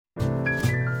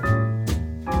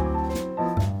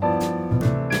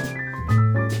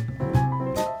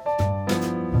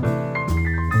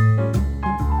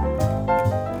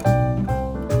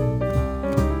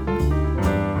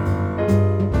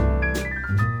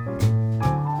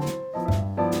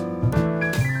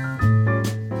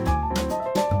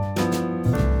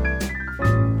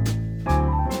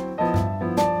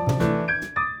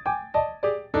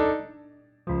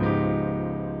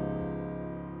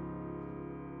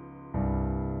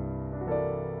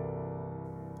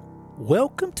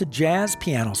Welcome to Jazz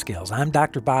Piano Skills. I'm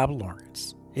Dr. Bob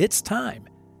Lawrence. It's time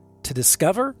to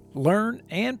discover, learn,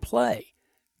 and play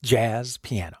jazz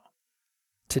piano.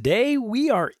 Today,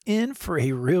 we are in for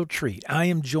a real treat. I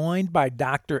am joined by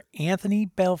Dr. Anthony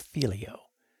Belfilio,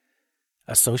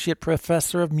 Associate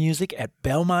Professor of Music at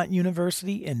Belmont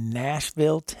University in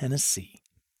Nashville, Tennessee.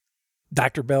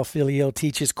 Dr. Belfilio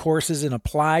teaches courses in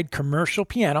applied commercial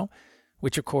piano,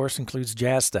 which of course includes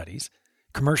jazz studies,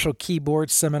 commercial keyboard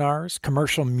seminars,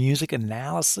 commercial music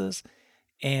analysis,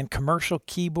 and commercial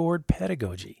keyboard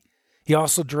pedagogy. He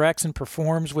also directs and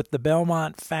performs with the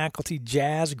Belmont Faculty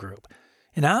Jazz Group,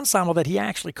 an ensemble that he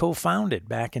actually co-founded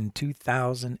back in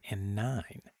 2009.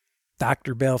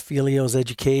 Dr. Belfilio's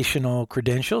educational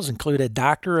credentials include a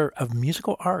Doctor of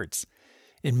Musical Arts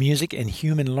in Music and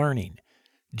Human Learning,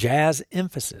 Jazz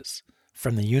Emphasis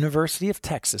from the University of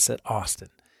Texas at Austin.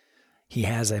 He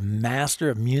has a Master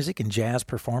of Music in Jazz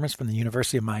Performance from the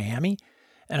University of Miami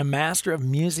and a Master of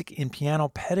Music in Piano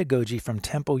Pedagogy from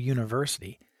Temple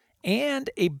University and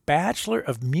a Bachelor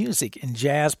of Music in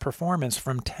Jazz Performance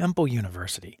from Temple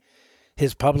University.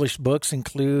 His published books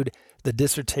include the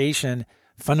dissertation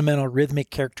Fundamental Rhythmic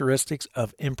Characteristics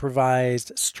of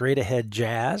Improvised Straight-Ahead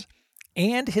Jazz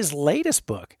and his latest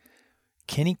book,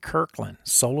 Kenny Kirkland,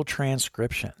 Solo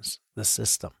Transcriptions, The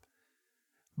System.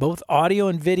 Both audio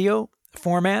and video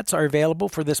formats are available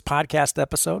for this podcast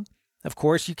episode. Of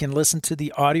course, you can listen to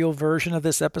the audio version of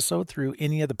this episode through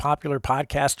any of the popular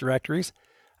podcast directories,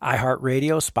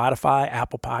 iHeartRadio, Spotify,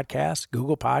 Apple Podcasts,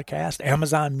 Google Podcasts,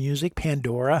 Amazon Music,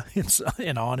 Pandora,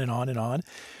 and on and on and on,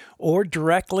 or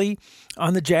directly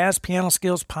on the Jazz Piano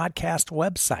Skills podcast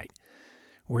website,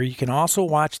 where you can also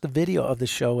watch the video of the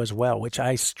show as well, which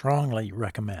I strongly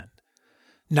recommend.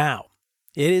 Now,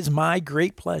 it is my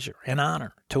great pleasure and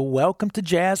honor to welcome to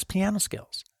Jazz Piano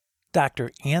Skills, Dr.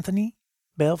 Anthony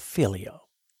Belfilio.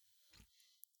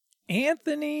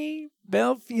 Anthony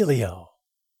Belfilio,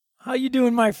 how you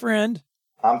doing, my friend?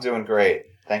 I'm doing great.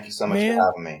 Thank you so much for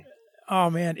having me. Oh,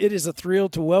 man, it is a thrill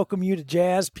to welcome you to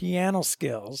Jazz Piano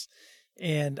Skills.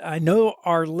 And I know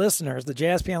our listeners, the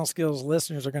Jazz Piano Skills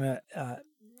listeners, are going to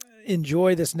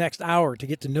enjoy this next hour to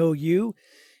get to know you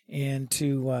and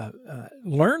to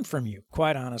learn from you,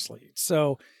 quite honestly.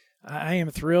 So I am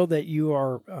thrilled that you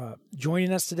are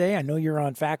joining us today. I know you're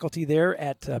on faculty there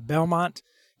at Belmont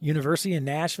University in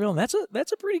Nashville, and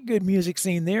that's a pretty good music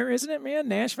scene there, isn't it, man,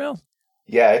 Nashville?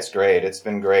 Yeah, it's great. It's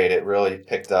been great. It really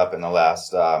picked up in the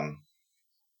last 8-9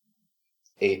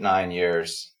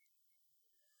 years.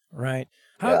 Right.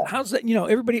 How's that? You know,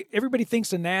 everybody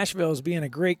thinks of Nashville as being a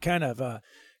great kind of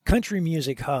country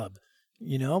music hub.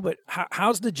 You know, but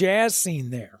how's the jazz scene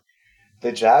there?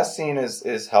 The jazz scene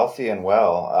is healthy and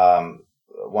well.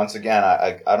 Once again,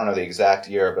 I don't know the exact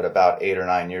year, but about 8 or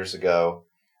 9 years ago,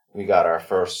 we got our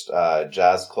first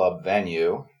jazz club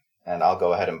venue, and I'll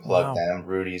go ahead and plug them,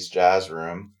 Rudy's Jazz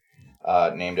Room,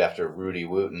 named after Rudy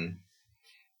Wooten.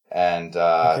 And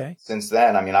Since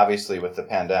then, I mean, obviously with the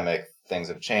pandemic, things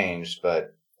have changed,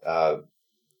 but,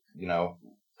 you know,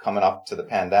 coming up to the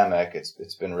pandemic,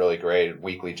 it's been really great.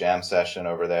 Weekly jam session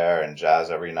over there and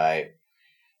jazz every night.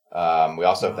 We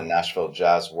also have the Nashville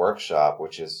Jazz Workshop,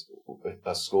 which is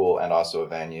a school and also a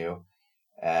venue.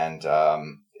 And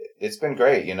it's been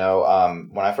great. You know,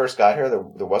 when I first got here,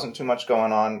 there wasn't too much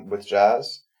going on with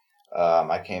jazz.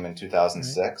 I came in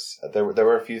 2006. Right. There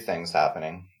were a few things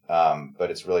happening,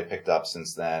 but it's really picked up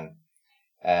since then.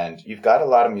 And you've got a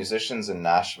lot of musicians in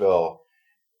Nashville.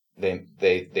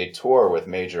 They tour with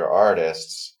major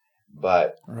artists,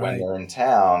 but when they're in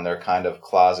town, they're kind of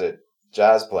closet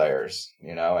jazz players,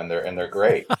 you know, and they're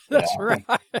great. That's right.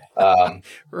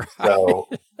 Right. So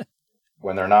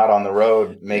when they're not on the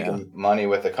road making money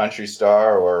with a country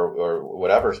star or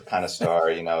whatever kind of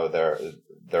star, you know,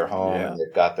 they're home and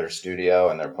they've got their studio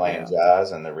and they're playing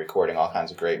jazz and they're recording all kinds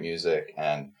of great music.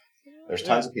 And there's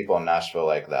tons of people in Nashville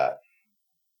like that.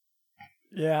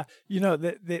 Yeah, you know,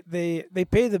 they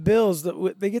pay the bills,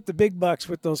 they get the big bucks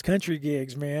with those country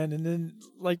gigs, man. And then,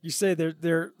 like you say,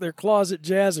 they're closet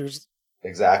jazzers.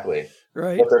 Exactly.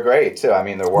 Right. But they're great too. I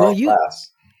mean, they're world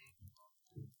class.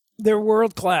 They're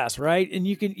world class, right? And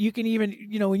you can even,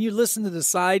 you know, when you listen to the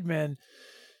sidemen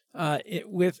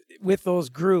with those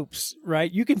groups, right?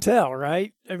 You can tell,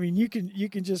 right? I mean, you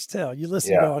can just tell. You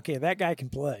listen and go, okay, that guy can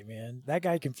play, man. That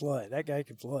guy can play. That guy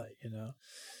can play, you know.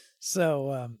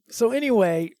 So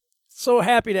anyway, so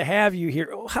happy to have you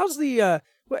here. How's the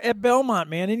at Belmont,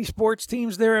 man? Any sports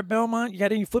teams there at Belmont? You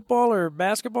got any football or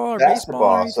basketball or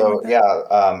baseball? So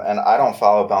and I don't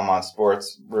follow Belmont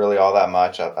sports really all that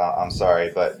much. I'm sorry,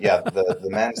 but yeah, the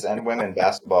men's and women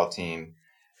basketball team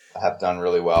have done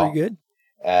really well. Pretty good.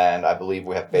 and I believe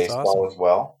we have That's baseball awesome. as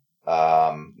well.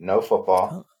 No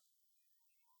football.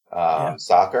 Yeah.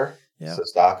 Soccer. Yeah. So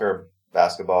soccer,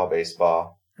 basketball,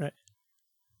 baseball. Right.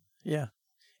 Yeah.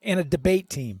 And a debate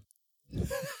team.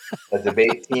 A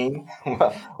debate team.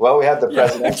 Well, we had the Yeah.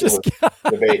 I'm presidential just.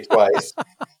 debate twice,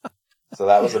 so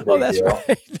that was a Oh, big that's deal.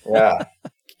 right. Yeah.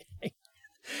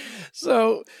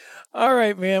 So, all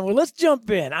right, man. Well, let's jump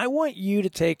in. I want you to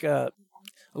take a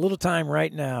little time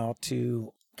right now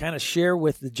to kind of share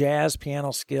with the Jazz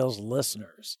Piano Skills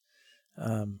listeners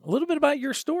a little bit about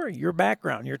your story, your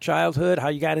background, your childhood, how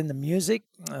you got into music,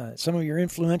 some of your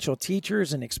influential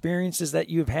teachers and experiences that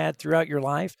you've had throughout your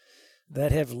life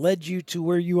that have led you to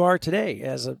where you are today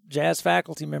as a jazz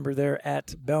faculty member there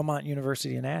at Belmont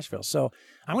University in Nashville. So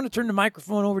I'm going to turn the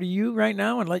microphone over to you right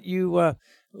now and let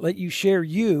you share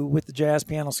you with the Jazz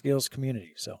Piano Skills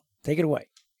community. So take it away.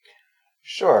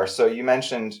 Sure. So you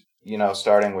mentioned,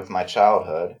 starting with my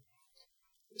childhood.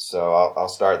 So I'll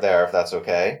start there if that's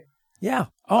okay. Yeah.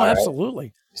 Oh, All right.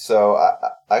 absolutely. So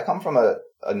I come from a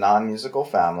non-musical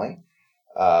family,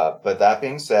 but that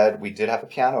being said, we did have a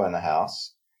piano in the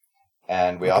house,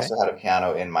 and we also had a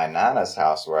piano in my Nana's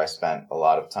house where I spent a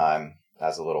lot of time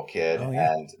as a little kid,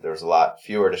 and there was a lot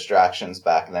fewer distractions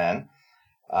back then.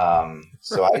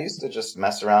 So I used to just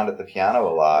mess around at the piano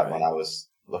a lot when I was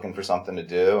looking for something to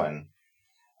do, and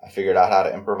I figured out how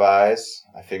to improvise.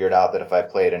 I figured out that if I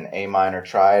played an A minor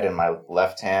triad in my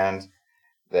left hand,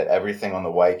 that everything on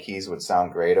the white keys would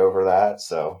sound great over that.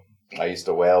 So I used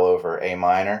to wail over A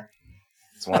minor.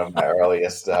 It's one of my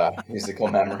earliest musical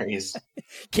memories.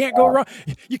 Can't go wrong.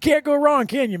 You can't go wrong,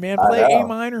 can you, man? Play A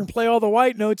minor and play all the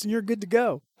white notes, and you're good to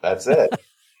go. That's it.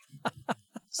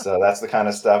 So that's the kind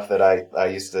of stuff that I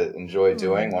used to enjoy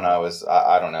doing when I was,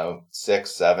 I don't know,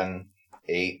 6, 7,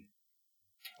 8.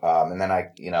 And then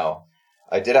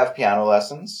I did have piano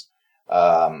lessons.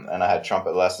 And I had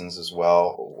trumpet lessons as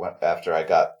well after I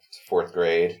got to 4th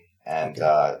grade. And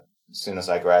as soon as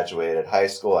I graduated high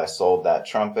school, I sold that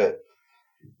trumpet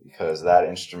because that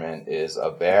instrument is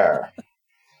a bear.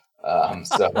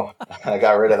 So I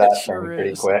got rid of that thing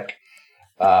pretty quick,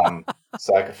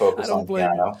 so I could focus on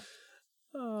piano.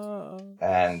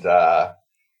 And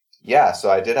so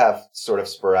I did have sort of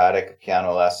sporadic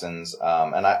piano lessons,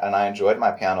 and I enjoyed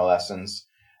my piano lessons.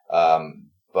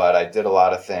 But I did a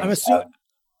lot of things.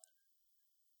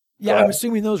 I'm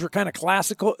assuming those were kind of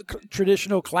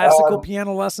traditional classical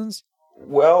piano lessons.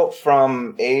 Well,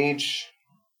 from age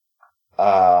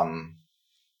 5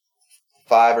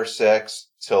 or 6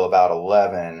 till about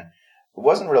 11, it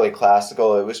wasn't really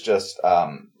classical. It was just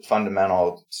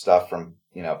fundamental stuff from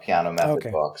piano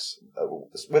method books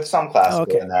with some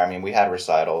classical in there. I mean, we had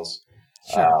recitals.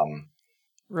 Sure.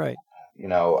 Right.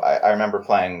 I remember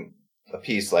playing a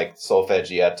piece like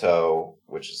Solfeggietto,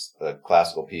 which is the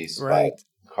classical piece by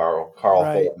Carl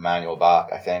Philipp Emanuel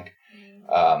Bach, I think.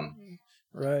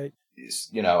 Right.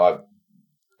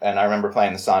 And I remember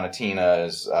playing the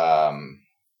sonatinas,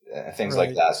 things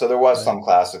like that. So there was some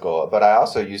classical, but I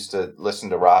also used to listen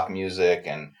to rock music,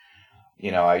 and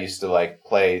I used to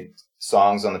play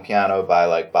songs on the piano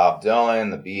by Bob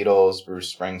Dylan, the Beatles,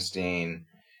 Bruce Springsteen.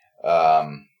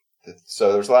 So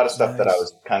there was a lot of stuff that I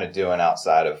was kind of doing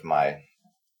outside of my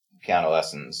piano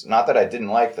lessons. Not that I didn't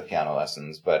like the piano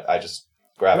lessons, but I just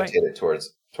gravitated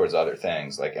towards other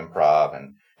things like improv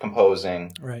and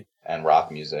composing and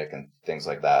rock music and things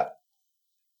like that.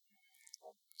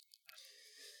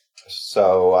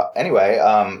 So anyway,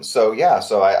 so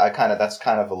I kind of, that's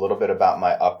kind of a little bit about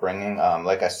my upbringing.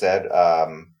 Like I said,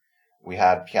 we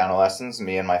had piano lessons,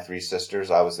 me and my 3 sisters.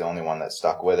 I was the only one that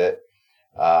stuck with it.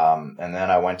 And then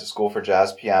I went to school for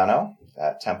jazz piano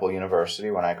at Temple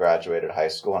University when I graduated high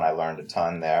school, and I learned a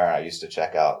ton there. I used to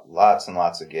check out lots and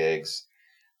lots of gigs,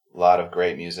 a lot of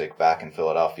great music back in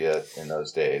Philadelphia in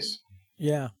those days.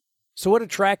 Yeah. So what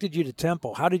attracted you to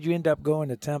Temple? How did you end up going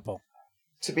to Temple?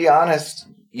 To be honest,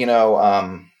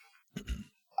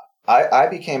 I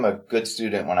became a good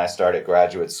student when I started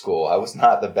graduate school. I was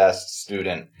not the best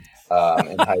student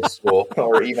in high school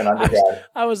or even undergrad.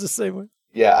 I was the same way.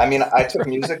 Yeah, I mean, I took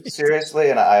music seriously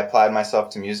and I applied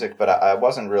myself to music, but I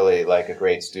wasn't really a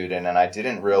great student, and I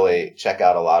didn't really check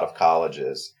out a lot of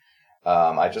colleges.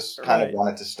 I just kind of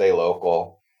wanted to stay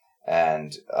local,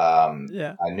 and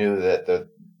I knew that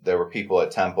there were people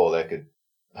at Temple that could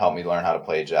help me learn how to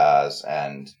play jazz,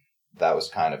 and that was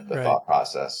kind of the thought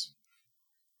process.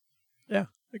 Yeah.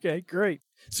 Okay, great.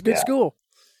 It's a good school.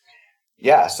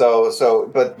 Yeah.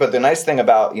 But the nice thing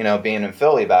about, being in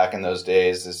Philly back in those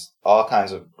days is all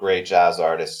kinds of great jazz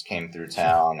artists came through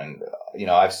town. And,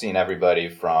 I've seen everybody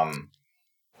from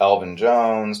Elvin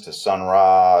Jones to Sun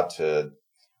Ra to,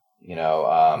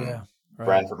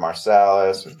 Branford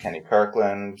Marsalis, with Kenny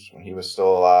Kirkland when he was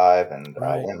still alive, and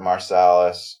Wynton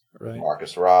Marsalis,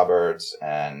 Marcus Roberts,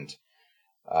 and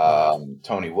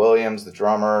Tony Williams, the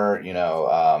drummer.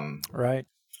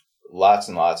 Lots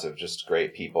and lots of just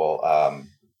great people.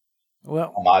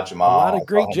 Ahmad Jamal, a lot of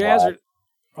great jazzers.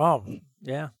 Oh,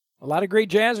 yeah. A lot of great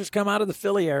jazzers come out of the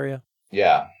Philly area.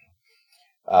 Yeah.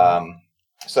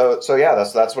 So yeah,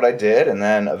 that's what I did. And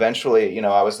then eventually,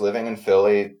 I was living in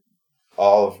Philly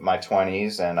all of my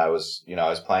 20s, and I was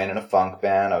playing in a funk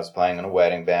band. I was playing in a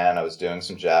wedding band. I was doing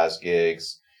some jazz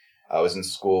gigs. I was in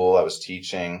school. I was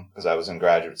teaching because I was in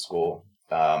graduate school.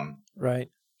 Right.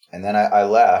 And then I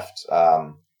left,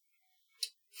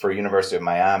 for University of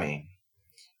Miami.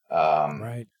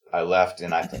 Right. I left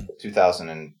in, I think,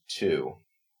 2002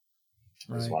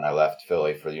 is when I left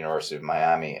Philly for the University of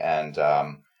Miami. And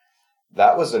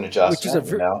that was an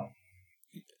adjustment,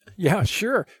 Yeah,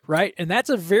 sure. Right. And that's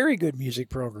a very good music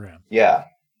program. Yeah.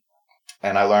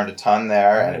 And I learned a ton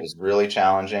there, and it was really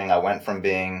challenging. I went from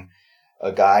being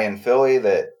a guy in Philly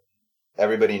that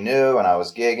everybody knew and I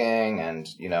was gigging and,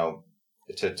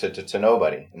 to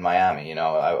nobody in Miami.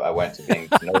 I went to being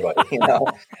nobody,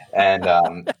 and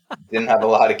didn't have a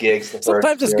lot of gigs the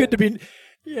sometimes first it's year. Good to be,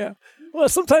 yeah. Well,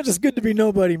 sometimes it's good to be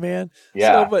nobody, man.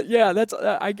 Yeah. So, but yeah, that's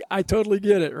I totally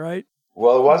get it, right?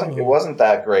 Well, it wasn't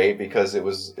that great because it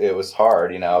was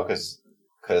hard, because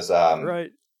right.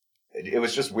 It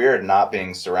was just weird not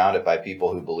being surrounded by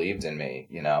people who believed in me,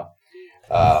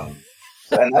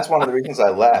 and that's one of the reasons I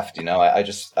left. I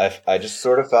just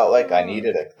sort of felt like I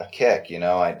needed a kick.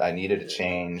 I needed a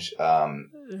change.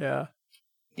 Yeah.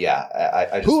 Yeah.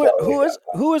 I just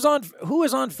who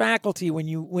was on faculty when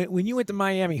you went to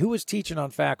Miami? Who was teaching on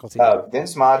faculty?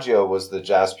 Vince Maggio was the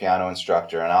jazz piano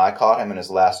instructor, and I caught him in his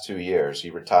last 2 years. He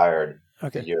retired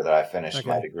the year that I finished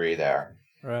my degree there.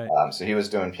 Right. So he was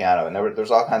doing piano, and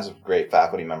there's all kinds of great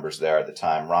faculty members there at the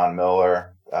time. Ron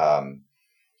Miller,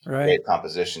 great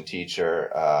composition teacher,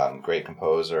 great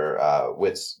composer.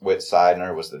 Whit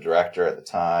Seidner was the director at the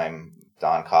time.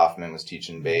 Don Kaufman was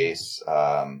teaching bass.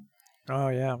 Oh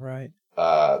yeah, right.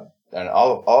 And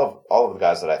all of the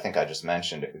guys that I think I just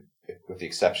mentioned, with the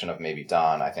exception of maybe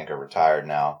Don, I think are retired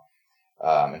now.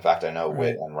 In fact, I know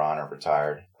Whit and Ron are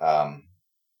retired.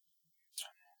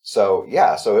 So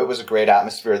it was a great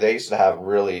atmosphere. They used to have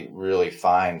really, really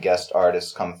fine guest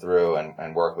artists come through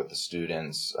and work with the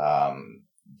students.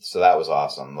 So that was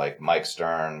awesome. Like Mike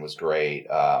Stern was great.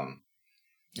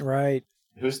 Right.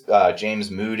 Who's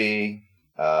James Moody?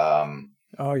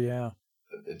 Oh yeah.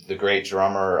 The great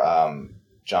drummer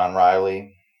John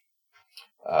Riley.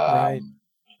 Right.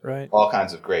 All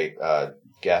kinds of great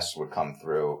guests would come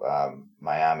through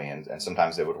Miami, and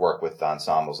sometimes they would work with the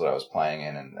ensembles that I was playing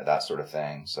in and that sort of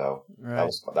thing. So that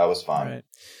was fun. Right.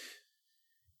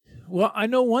 Well, I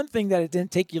know one thing that it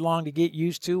didn't take you long to get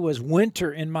used to was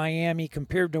winter in Miami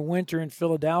compared to winter in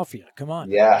Philadelphia. Come on.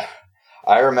 Yeah.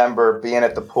 I remember being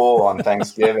at the pool on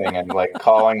Thanksgiving and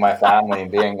calling my family and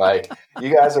being like,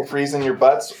 "You guys are freezing your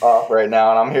butts off right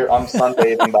now, and I'm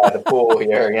sunbathing by the pool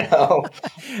here, Oh,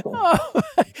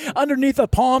 underneath a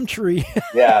palm tree."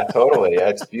 Yeah, totally.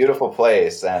 It's a beautiful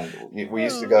place, and we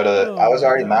used to go to. I was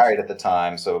already married at the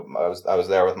time, so I was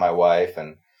there with my wife,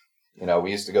 and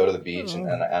we used to go to the beach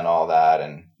and all that,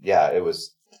 and yeah, it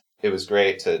was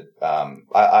great to.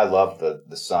 I love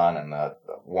the sun and the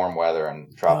warm weather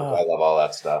and tropical. I love all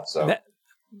that stuff. So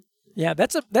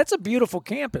that's a beautiful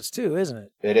campus too, isn't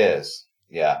it? It is.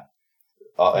 Yeah,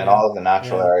 and all of the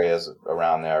natural areas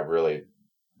around there are really,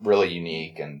 really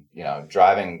unique. And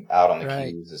driving out on the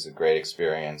Keys is a great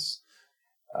experience.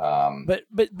 But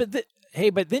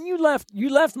then you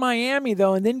left Miami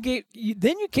though, and then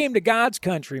you came to God's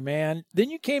country, man. Then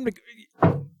you came to.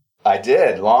 I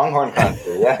did. Longhorn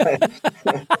country, yeah.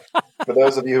 For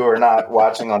those of you who are not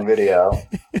watching on video,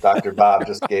 Dr. Bob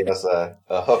just gave us a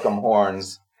hook 'em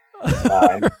horns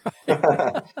sign.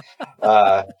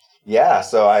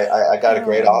 So I got a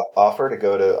great offer to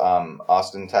go to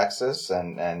Austin, Texas,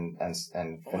 and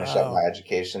finish up my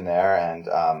education there. And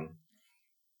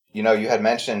you had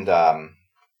mentioned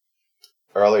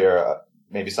earlier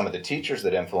maybe some of the teachers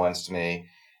that influenced me,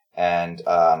 and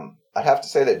I'd have to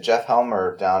say that Jeff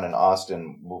Helmer down in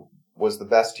Austin was the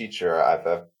best teacher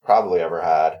I've probably ever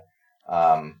had.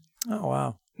 Oh,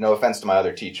 wow. No offense to my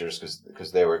other teachers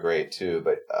because they were great too,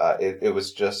 but it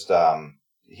was just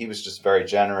he was just very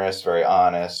generous, very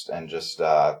honest, and just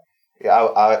I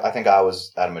think I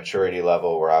was at a maturity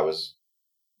level where I was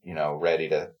ready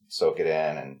to soak it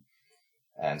in,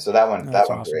 and so that went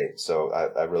awesome. Great. So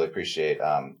I really appreciate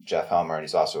Jeff Helmer, and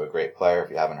he's also a great player if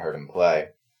you haven't heard him play.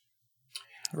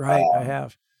 Right, I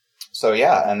have. So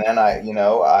yeah, and then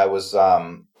I was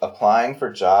applying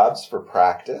for jobs for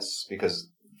practice because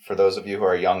for those of you who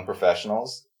are young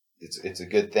professionals, it's a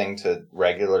good thing to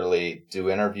regularly do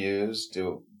interviews,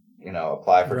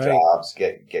 apply for Right. jobs,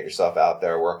 get yourself out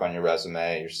there, work on your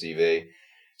resume, your CV.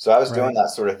 So I was doing Right.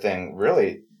 that sort of thing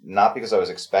really not because I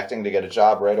was expecting to get a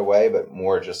job right away, but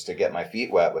more just to get my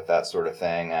feet wet with that sort of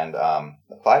thing, and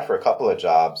applied for a couple of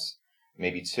jobs,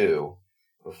 maybe two,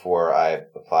 before I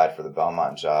applied for the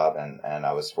Belmont job, and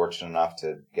I was fortunate enough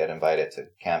to get invited to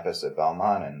campus at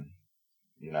Belmont, and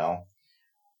you know,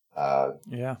 uh,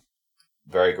 Yeah.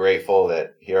 very grateful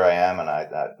that here I am, and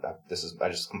I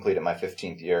just completed my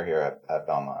 15th year here at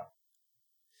Belmont.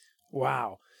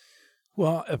 Wow.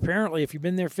 Well, apparently, if you've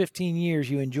been there 15 years,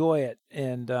 you enjoy it.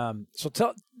 And so,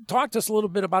 talk to us a little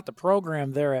bit about the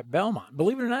program there at Belmont.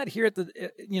 Believe it or not, here at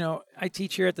I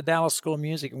teach here at the Dallas School of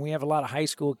Music, and we have a lot of high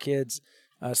school kids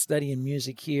studying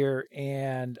music here,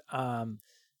 and a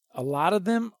lot of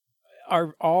them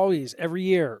are always, every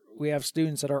year, we have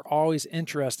students that are always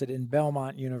interested in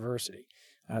Belmont University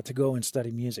to go and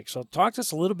study music. So, talk to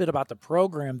us a little bit about the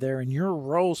program there and your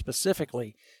role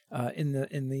specifically in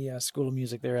the School of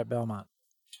Music there at Belmont.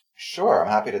 Sure, I'm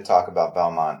happy to talk about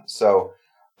Belmont. So,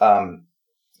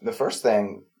 the first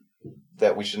thing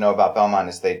that we should know about Belmont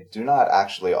is they do not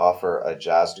actually offer a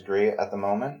jazz degree at the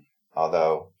moment,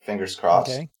 although fingers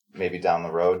crossed, Okay. maybe down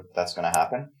the road that's going to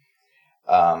happen.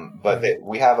 But Right.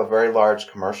 we have a very large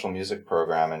commercial music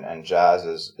program, and jazz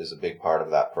is a big part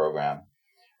of that program.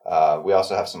 We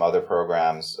also have some other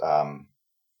programs.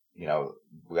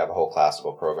 We have a whole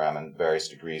classical program and various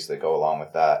degrees that go along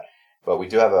with that. But we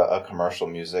do have a commercial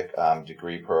music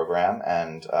degree program,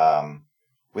 and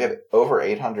we have over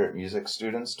 800 music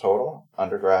students total,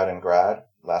 undergrad and grad.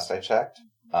 Last I checked.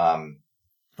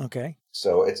 Okay.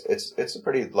 So it's a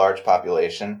pretty large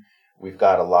population. We've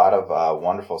got a lot of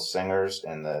wonderful singers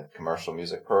in the commercial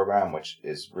music program, which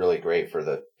is really great for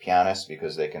the pianists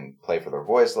because they can play for their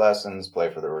voice lessons,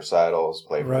 play for their recitals,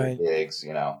 play for their Right. gigs,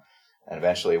 and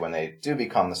eventually when they do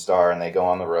become the star and they go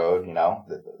on the road,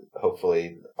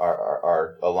 hopefully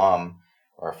our alum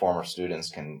or our former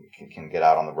students can get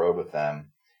out on the road with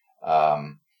them.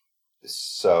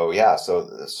 So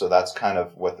that's kind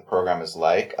of what the program is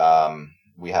like.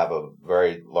 We have a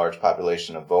very large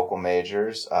population of vocal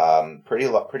majors,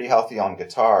 pretty healthy on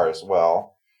guitar as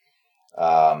well.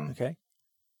 Okay.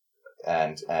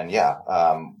 And yeah,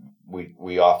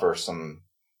 we offer some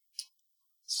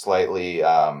slightly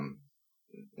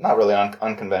not really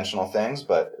unconventional things,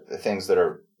 but things that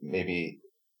are maybe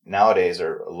nowadays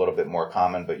are a little bit more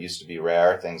common, but used to be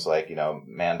rare. Things like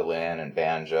mandolin and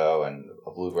banjo and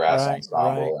a bluegrass Right. Right.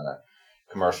 ensemble and a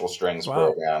commercial strings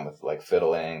Wow. program with like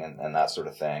fiddling and that sort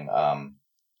of thing.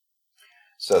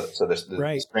 So the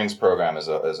Right. strings program is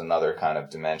another kind of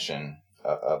dimension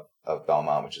of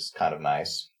Belmont, which is kind of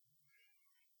nice.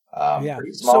 Yeah.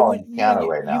 Pretty So small when in when piano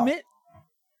right you now. meant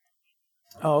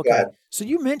oh, Go okay. ahead. So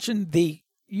you mentioned the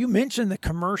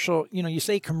commercial. You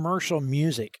say commercial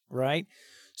music, right?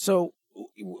 So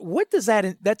what does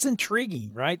that's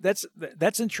intriguing, right?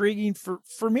 That's intriguing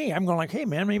for me. I'm going like, hey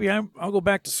man, maybe I'll go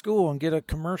back to school and get a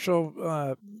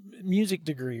commercial music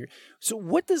degree. So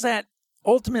what does that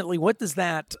ultimately? What does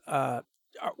that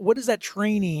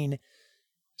training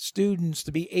students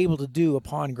to be able to do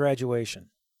upon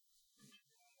graduation?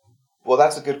 Well,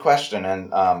 that's a good question,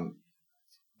 and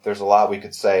there's a lot we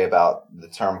could say about the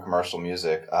term commercial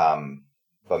music,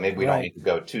 but maybe we don't Right. need to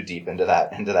go too deep into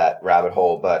that rabbit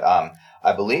hole. But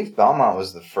I believe Belmont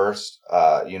was the first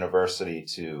university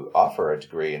to offer a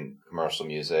degree in commercial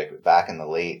music back in the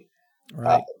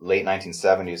Right. late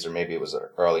 1970s, or maybe it was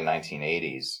early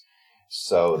 1980s.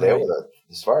 So they were Right.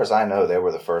 as far as I know, they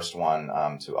were the first one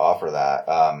to offer that.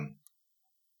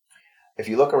 If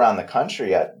you look around the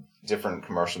country at different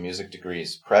commercial music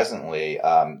degrees presently,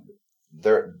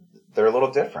 they're they're a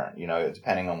little different,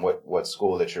 depending on what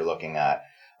school that you're looking at.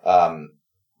 Um,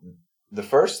 the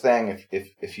first thing,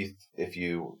 if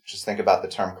you just think about the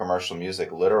term commercial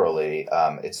music literally,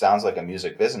 it sounds like a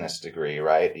music business degree,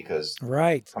 right? Because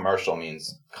Right. commercial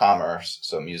means commerce,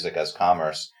 so music as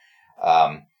commerce.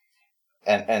 Um,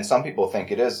 and some people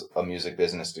think it is a music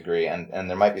business degree, and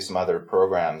there might be some other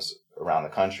programs around the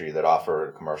country that offer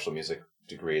a commercial music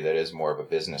degree that is more of a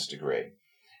business degree.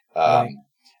 Um, Right.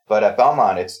 but at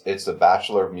Belmont, it's a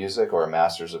Bachelor of Music or a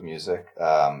Master's of Music,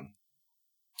 and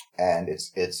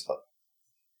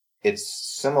it's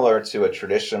similar to a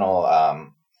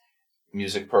traditional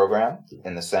music program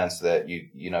in the sense that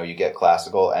you get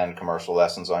classical and commercial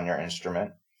lessons on your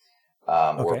instrument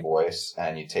or Okay. voice,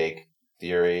 and you take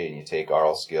theory and you take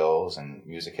oral skills and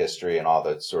music history and all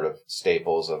the sort of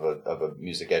staples of a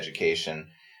music education.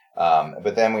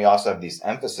 But then we also have these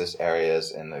emphasis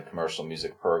areas in the commercial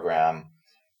music program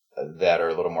that are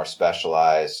a little more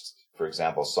specialized. For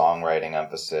example, songwriting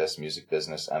emphasis, music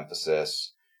business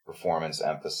emphasis, performance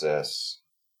emphasis,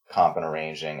 comp and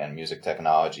arranging, and music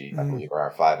technology, I believe, are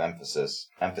our 5 emphases.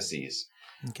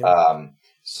 Okay.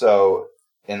 So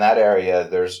in that area,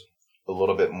 there's a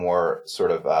little bit more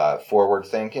sort of forward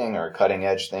thinking or cutting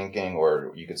edge thinking,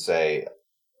 or you could say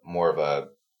more of a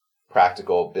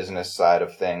practical business side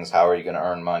of things. How are you going to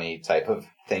earn money type of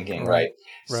thinking, right?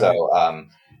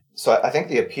 So I think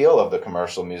the appeal of the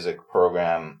commercial music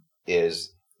program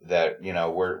is that,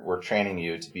 we're training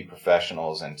you to be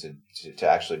professionals and to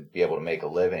actually be able to make a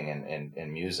living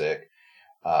in music.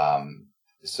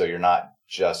 So you're not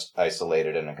just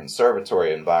isolated in a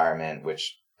conservatory environment,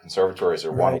 which conservatories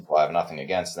are wonderful. I have nothing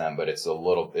against them, but it's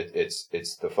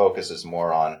the focus is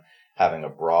more on having a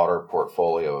broader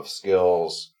portfolio of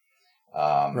skills.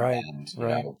 And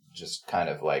just kind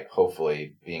of like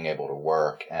hopefully being able to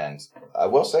work. And I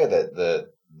will say that the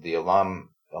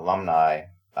alumni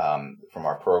from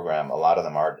our program, a lot of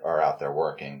them are out there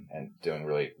working and doing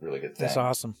really, really good things. That's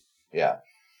awesome. Yeah.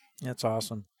 That's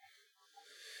awesome.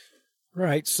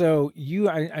 Right. So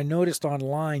I noticed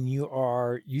online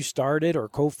you started or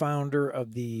co-founder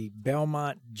of the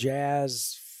Belmont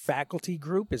Jazz Faculty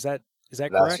Group. Is that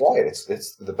correct? That's right.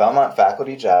 It's the Belmont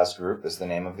Faculty Jazz Group is the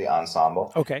name of the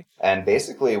ensemble. Okay. And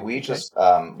basically we just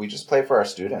play for our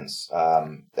students.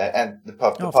 And the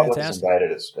public is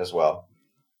invited as well.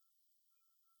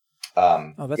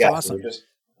 That's awesome. So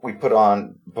we put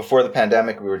on, before the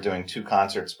pandemic, we were doing 2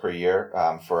 concerts per year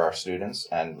for our students.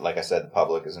 And like I said, the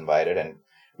public is invited. And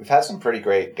we've had some pretty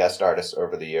great guest artists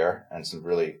over the years and some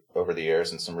really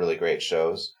great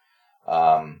shows.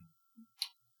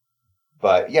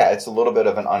 But yeah, it's a little bit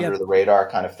of an under the radar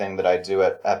kind of thing that I do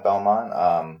at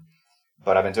Belmont.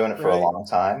 But I've been doing it for a long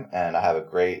time, and I have a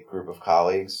great group of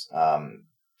colleagues.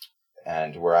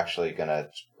 And we're actually going to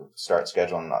start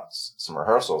scheduling some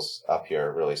rehearsals up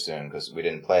here really soon because we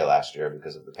didn't play last year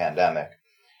because of the pandemic.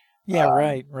 Yeah,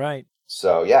 right.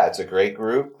 So yeah, it's a great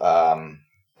group. And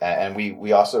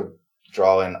we also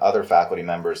draw in other faculty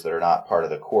members that are not part of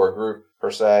the core group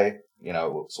per se.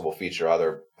 So we'll feature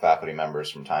other faculty members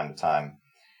from time to time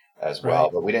as well.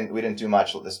 But we didn't do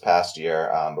much this past year.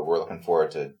 But we're looking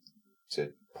forward to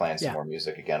playing some more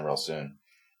music again real soon.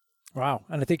 Wow.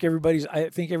 And I think everybody's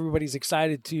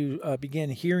excited to begin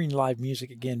hearing live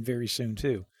music again very soon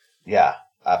too. Yeah,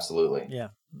 absolutely.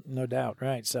 Yeah, no doubt.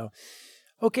 Right. So,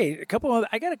 okay,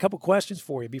 I got a couple questions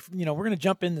for you. We're going to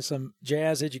jump into some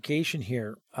jazz education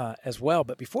here as well.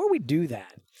 But before we do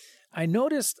that, I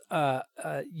noticed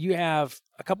you have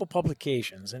a couple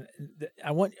publications, and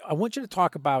I want you to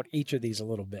talk about each of these a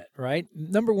little bit, right?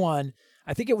 Number one,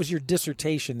 I think it was your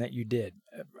dissertation that you did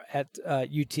at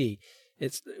UT.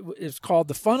 It's called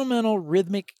The Fundamental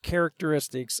Rhythmic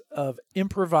Characteristics of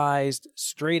Improvised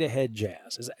Straight-Ahead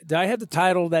Jazz. Did I have the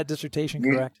title of that dissertation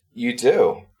correct? You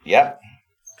do. Yep.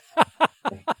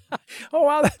 Oh,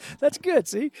 wow. That's good.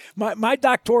 See, my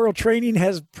doctoral training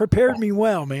has prepared me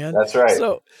well, man. That's right.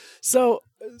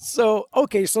 So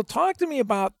okay. So talk to me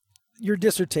about your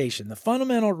dissertation, The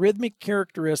Fundamental Rhythmic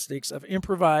Characteristics of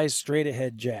Improvised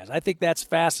Straight-Ahead Jazz. I think that's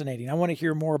fascinating. I want to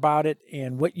hear more about it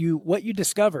and what you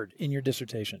discovered in your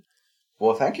dissertation.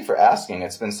 Well, thank you for asking.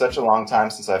 It's been such a long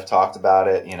time since I've talked about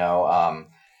it. We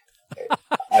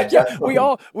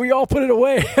all put it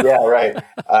away. Yeah, right.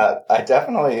 I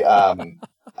definitely.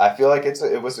 I feel like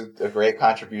it was a great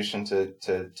contribution to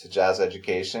jazz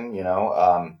education.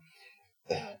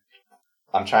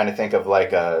 I'm trying to think of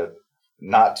like a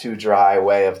not too dry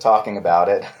way of talking about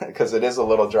it because it is a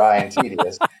little dry and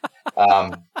tedious.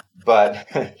 But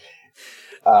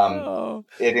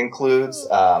it includes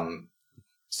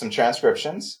some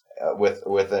transcriptions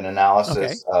with an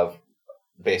analysis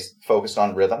focused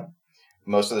on rhythm.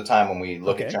 Most of the time when we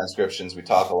look at transcriptions, we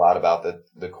talk a lot about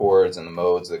the chords and the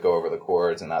modes that go over the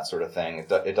chords and that sort of thing.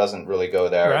 It doesn't really go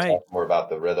there. Right. It's more about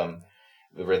the rhythm,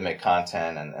 the rhythmic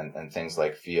content and things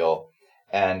like feel.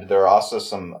 And there are also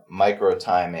some micro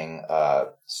timing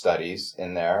studies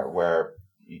in there where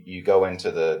you go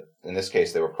into in this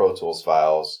case, they were Pro Tools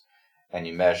files, and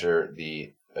you measure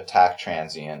the attack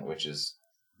transient, which is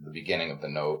the beginning of the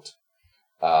note.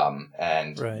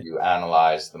 And you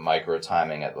analyze the micro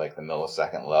timing at like the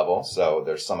millisecond level. So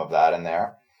there's some of that in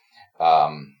there.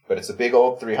 But it's a big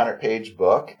old 300-page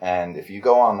book. And if you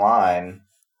go online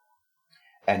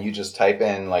and you just type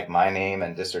in like my name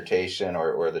and dissertation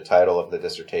or the title of the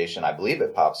dissertation, I believe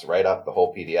it pops right up. The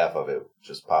whole PDF of it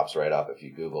just pops right up if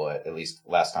you Google it. At least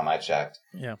last time I checked,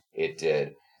 it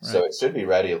did. Right. So it should be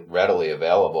readily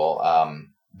available.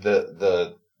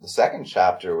 The second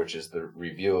chapter, which is the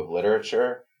review of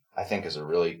literature, I think is a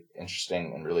really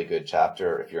interesting and really good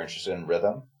chapter if you're interested in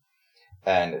rhythm.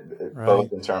 And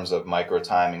both in terms of micro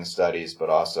timing studies,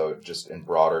 but also just in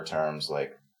broader terms,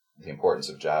 like the importance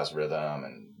of jazz rhythm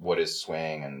and what is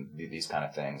swing and these kind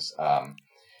of things. I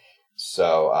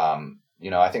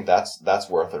think that's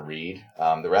worth a read.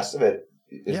 The rest of it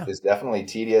is definitely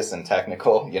tedious and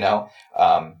technical,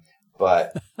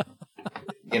 but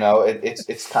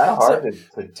it's kind of hard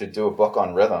to do a book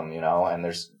on rhythm,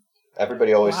 and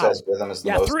everybody always says rhythm is the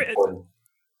most important.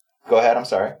 Go ahead. I'm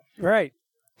sorry. Right.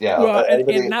 Yeah. Well,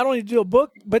 and not only to do a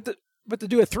book, but to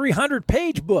do a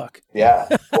 300-page book. Yeah.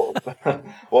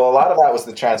 Well, a lot of that was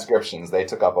the transcriptions. They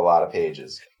took up a lot of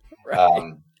pages.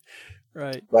 Right.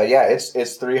 Right. But yeah,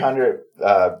 it's 300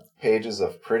 pages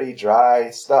of pretty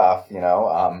dry stuff,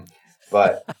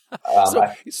 but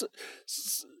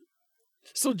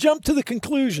so jump to the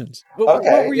conclusions.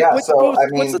 Okay. What's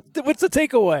the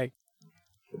takeaway?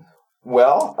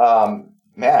 Well,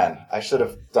 man, I should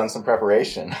have done some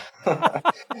preparation.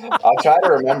 I'll try to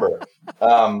remember.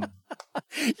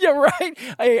 Yeah, right.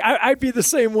 I'd be the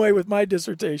same way with my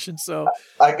dissertation. So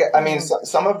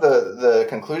some of the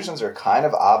conclusions are kind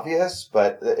of obvious,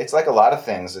 but it's like a lot of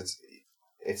things.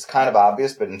 It's kind of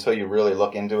obvious, but until you really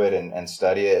look into it and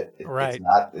study it, it's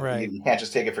not. You can't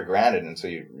just take it for granted until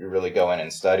you really go in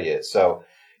and study it. So,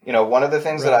 one of the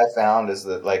things that I found is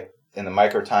that, like in the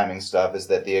micro timing stuff, is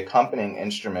that the accompanying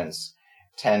instruments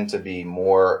tend to be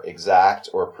more exact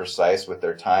or precise with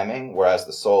their timing, whereas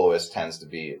the soloist tends to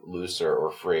be looser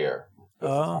or freer with the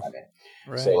timing.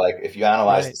 Right. So, like, if you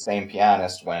analyze the same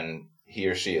pianist when he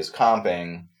or she is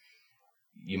comping,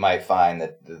 you might find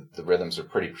that the rhythms are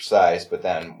pretty precise, but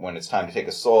then when it's time to take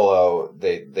a solo,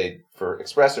 they for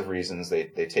expressive reasons,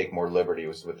 they take more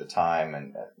liberties with the time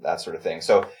and that sort of thing.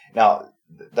 So now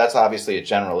that's obviously a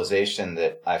generalization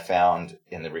that I found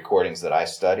in the recordings that I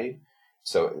studied.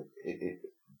 So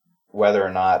whether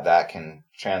or not that can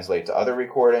translate to other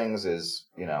recordings is,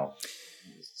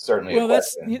 certainly a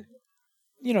question.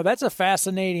 That's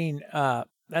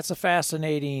a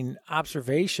fascinating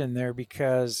observation there,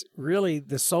 because really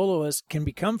the soloist can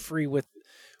become free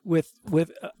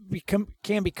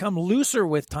can become looser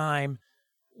with time,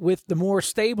 with the more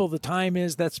stable the time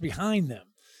is that's behind them.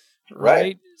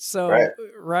 Right. So I've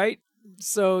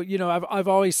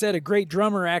always said a great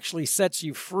drummer actually sets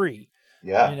you free.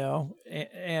 Yeah.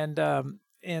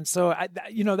 And so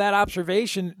that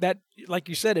observation, that, like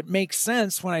you said, it makes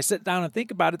sense when I sit down and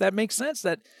think about it. That makes sense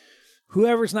that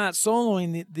whoever's not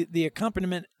soloing, the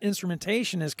accompaniment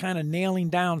instrumentation is kind of nailing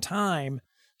down time,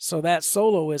 so that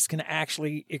soloist can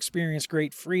actually experience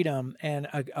great freedom and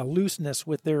a looseness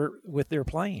with their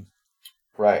playing.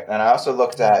 Right. And I also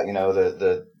looked at,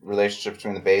 the relationship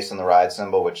between the bass and the ride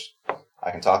cymbal, which I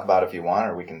can talk about if you want,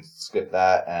 or we can skip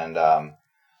that. And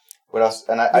what else?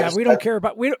 And we don't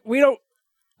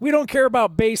care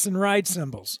about bass and ride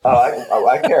cymbals.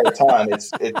 I care a ton.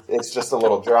 It's just a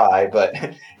little dry, but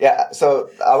yeah.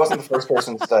 So I wasn't the first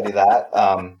person to study that,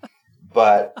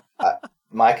 but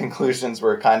my conclusions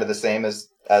were kind of the same as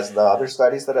the other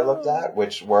studies that I looked at,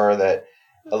 which were that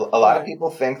a lot of people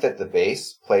think that the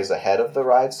bass plays ahead of the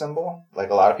ride cymbal.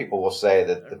 Like, a lot of people will say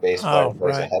that the bass player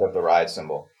plays ahead of the ride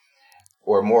cymbal,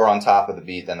 or more on top of the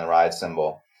beat than the ride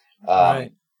cymbal.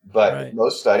 But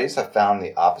most studies have found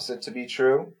the opposite to be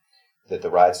true, that the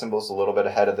ride cymbal is a little bit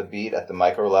ahead of the beat at the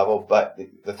micro level. But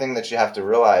the thing that you have to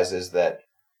realize is that,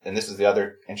 and this is the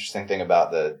other interesting thing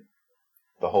about the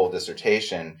whole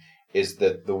dissertation, is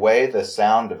that the way the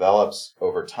sound develops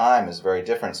over time is very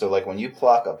different. So, like, when you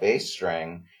pluck a bass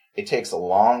string, it takes a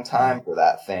long time for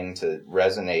that thing to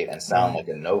resonate and sound like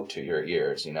a note to your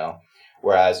ears,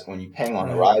 Whereas when you ping on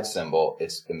the ride cymbal,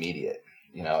 it's immediate.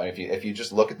 And if you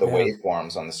just look at the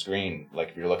waveforms on the screen,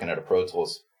 like if you're looking at a Pro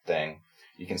Tools thing,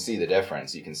 you can see the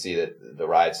difference. You can see that the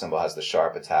ride cymbal has the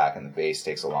sharp attack and the bass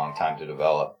takes a long time to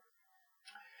develop.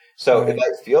 So it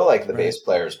might feel like the bass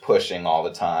player is pushing all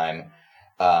the time,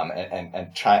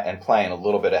 and playing a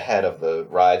little bit ahead of the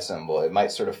ride cymbal. It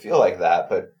might sort of feel like that,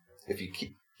 but if you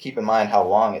keep in mind how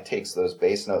long it takes those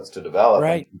bass notes to develop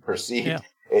and proceed,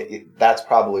 that's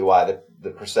probably why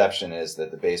the perception is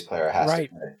that the bass player has to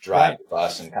kind of drive the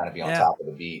bus and kind of be on top of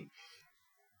the beat.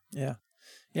 Yeah.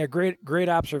 Yeah. Great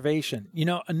observation.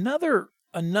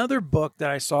 Another book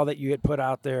that I saw that you had put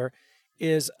out there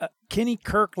is Kenny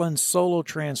Kirkland's solo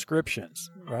transcriptions,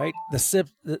 right?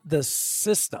 The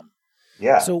system.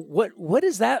 Yeah. So what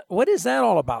is that? What is that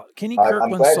all about? Kenny I'm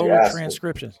Kirkland glad you solo asked.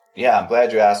 transcriptions. Yeah, I'm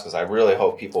glad you asked because I really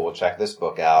hope people will check this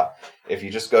book out. If you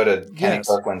just go to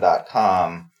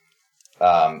KennyKirkland.com,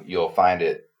 you'll find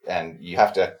it, and you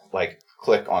have to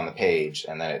click on the page,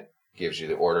 and then it gives you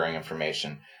the ordering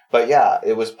information. But yeah,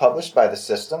 it was published by The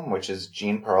System, which is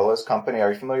Gene Perla's company.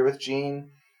 Are you familiar with Gene?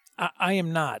 I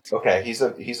am not. Okay, he's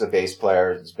a bass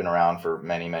player. He's been around for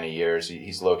many, many years.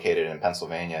 He's located in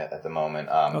Pennsylvania at the moment.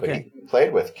 But he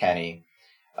played with Kenny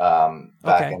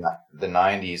back in the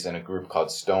 90s in a group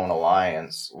called Stone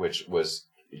Alliance, which was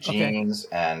Gene's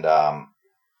and a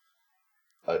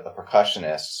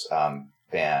percussionist's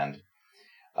band.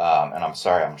 And I'm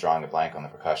sorry, I'm drawing a blank on the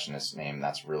percussionist's name.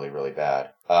 That's really, really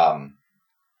bad. Don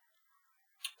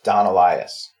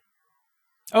Elias.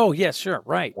 Oh, yes, sure.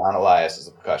 Right. Don Elias is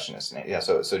a percussionist. Yeah,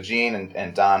 so Gene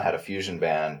and Don had a fusion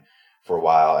band for a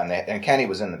while, and Kenny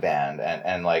was in the band.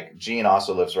 And Gene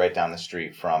also lives right down the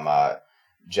street from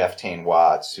Jeff Tane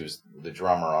Watts, who's the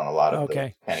drummer on a lot of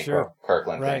the Kenny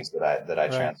Kirkland things that I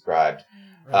transcribed.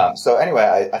 Right. So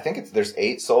anyway, I think there's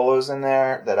 8 solos in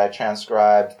there that I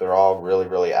transcribed. They're all really,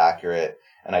 really accurate.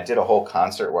 And I did a whole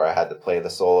concert where I had to play the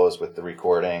solos with the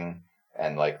recording.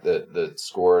 And the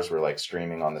scores were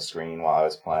streaming on the screen while I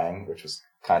was playing, which was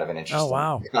kind of an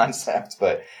interesting concept.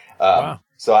 But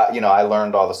so I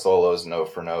learned all the solos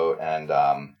note for note and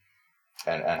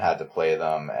had to play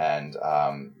them. And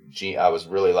Gene, I was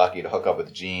really lucky to hook up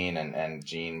with Gene, and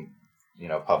Gene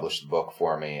published the book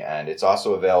for me. And it's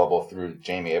also available through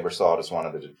Jamie Aebersold as one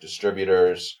of the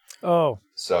distributors. Oh,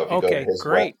 so if you go to his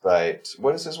website,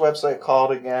 what is his website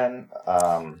called again?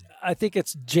 I think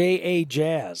it's J.A.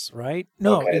 Jazz, right?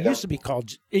 No, it used to be called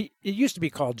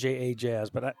J.A.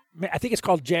 Jazz, but I think it's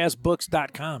called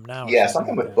jazzbooks.com now. Yeah,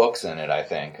 something with books in it, I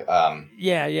think.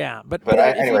 Yeah. But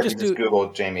anyway, if you just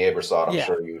Google Jamie Aebersold, I'm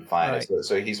sure you would find it.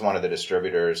 So he's one of the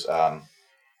distributors.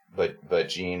 But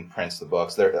Gene prints the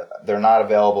books. They're not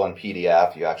available in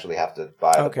PDF. You actually have to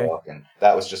buy the book, and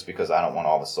that was just because I don't want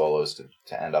all the solos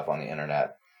to end up on the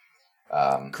internet.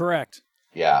 Correct.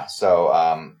 Yeah.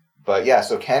 So,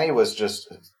 so Kenny was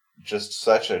just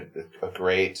such a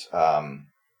great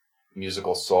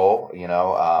musical soul,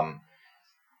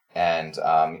 and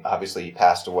obviously he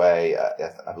passed away.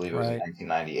 I believe it was in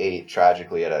 1998,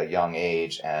 tragically at a young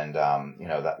age, and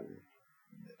that.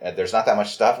 There's not that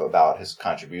much stuff about his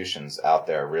contributions out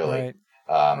there, really.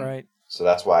 Right. So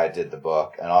that's why I did the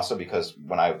book. And also because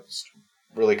when I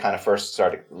really kind of first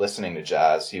started listening to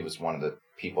jazz, he was one of the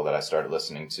people that I started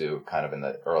listening to kind of in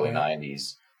the early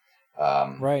 90s.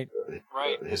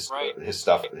 His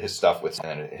stuff with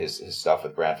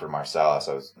Branford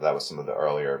Marsalis, that was some of the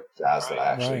earlier jazz that I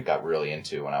actually got really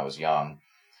into when I was young.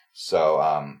 So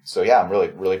I'm really,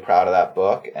 really proud of that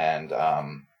book. And,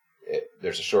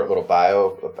 there's a short little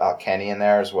bio about Kenny in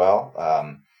there as well,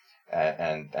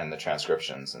 and the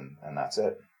transcriptions, and that's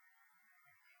it.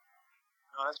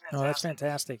 Oh, that's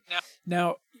fantastic.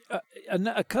 Now,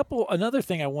 another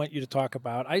thing I want you to talk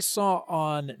about. I saw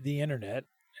on the internet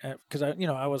because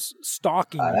I was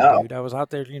stalking you, dude. I was out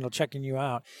there, checking you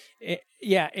out.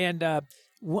 And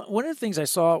one of the things I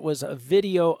saw was a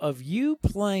video of you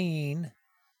playing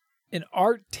an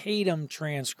Art Tatum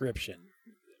transcription,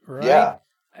 right? Yeah.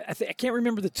 I can't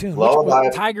remember the tune.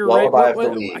 Tiger Lullaby of the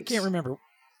Leaves. I can't remember.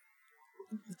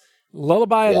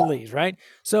 Lullaby of the Leaves, right?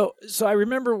 So I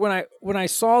remember when I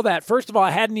saw that. First of all,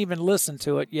 I hadn't even listened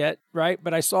to it yet, right?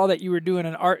 But I saw that you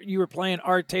were playing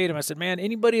Art Tatum. I said, man,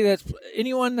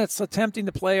 anyone that's attempting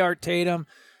to play Art Tatum,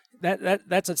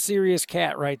 that's a serious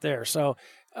cat right there. So,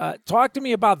 talk to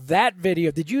me about that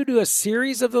video. Did you do a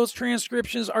series of those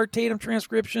transcriptions, Art Tatum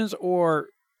transcriptions, or?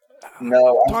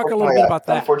 No, talk a little bit about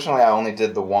that. Unfortunately, I only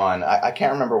did the one. I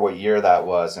can't remember what year that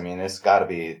was. I mean, it's got to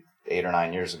be 8 or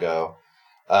 9 years ago.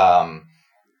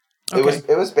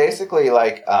 It was basically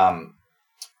I'm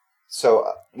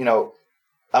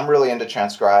really into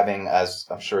transcribing, as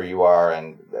I'm sure you are,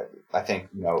 and I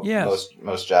think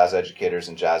most jazz educators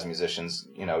and jazz musicians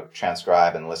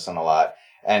transcribe and listen a lot.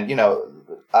 And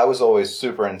I was always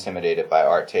super intimidated by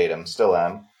Art Tatum, still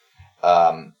am.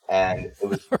 And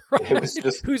it was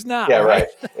just, who's not? Yeah, right.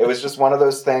 It was just one of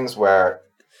those things where,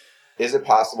 is it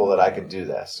possible that I could do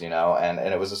this? And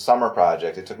it was a summer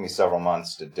project. It took me several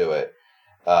months to do it.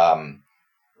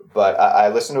 But I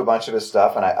listened to a bunch of his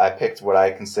stuff, and I picked what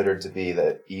I considered to be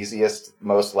the easiest,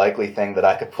 most likely thing that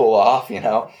I could pull off, and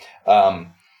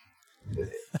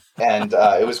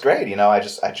it was great.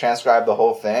 I transcribed the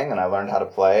whole thing, and I learned how to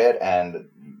play it. And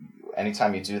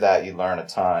anytime you do that, you learn a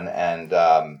ton. And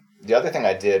the other thing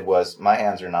I did was, my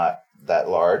hands are not that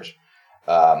large,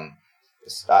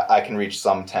 I can reach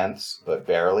some tenths, but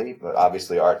barely. But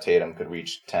obviously, Art Tatum could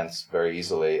reach tenths very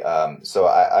easily. So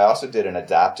I also did an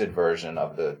adapted version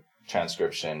of the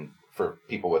transcription for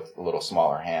people with a little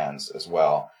smaller hands as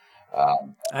well.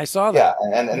 I saw Yeah,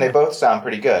 that. and they both sound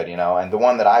pretty good, you know. And the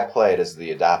one that I played is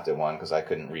the adapted one because I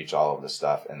couldn't reach all of the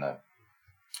stuff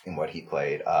in what he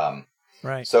played.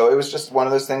 Right. So it was just one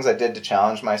of those things I did to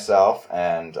challenge myself,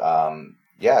 and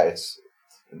yeah,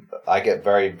 I get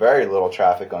very, very little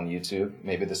traffic on YouTube.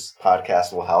 Maybe this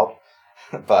podcast will help,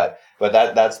 but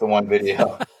that's the one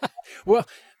video. Well,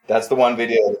 that's the one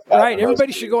video. Right.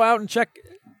 Everybody should go out and check.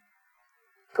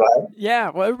 Go ahead. Yeah.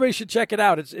 Well, everybody should check it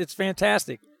out. It's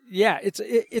fantastic. Yeah.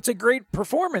 It's a great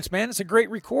performance, man. It's a great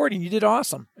recording. You did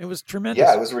awesome. It was tremendous.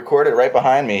 Yeah, it was recorded right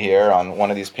behind me here on one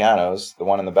of these pianos, the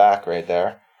one in the back right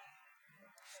there.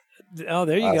 Oh,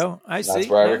 there you go. I see. That's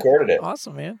where I recorded it.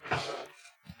 Awesome, man.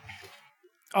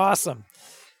 Awesome.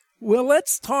 Well,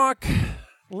 let's talk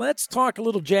a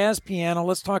little jazz piano.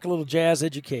 Let's talk a little jazz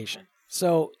education.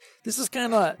 So this is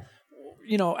kind of,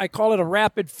 I call it a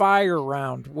rapid fire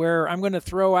round where I'm going to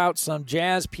throw out some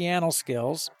jazz piano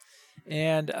skills,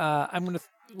 and I'm going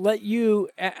to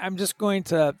I'm just going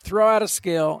to throw out a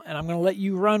skill, and I'm going to let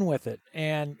you run with it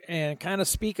and kind of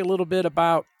speak a little bit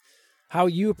about how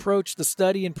you approach the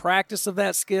study and practice of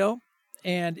that skill.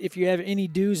 And if you have any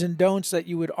do's and don'ts that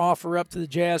you would offer up to the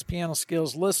Jazz Piano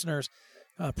Skills listeners,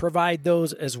 provide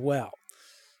those as well.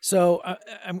 So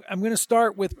I'm going to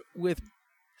start with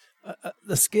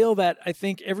the skill that I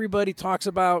think everybody talks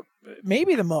about,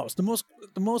 maybe the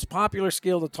most popular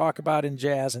skill to talk about in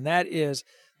jazz, and that is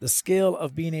the skill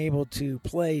of being able to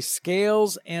play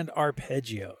scales and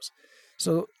arpeggios.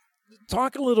 So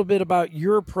talk a little bit about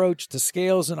your approach to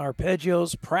scales and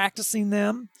arpeggios, practicing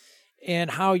them,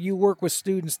 and how you work with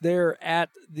students there at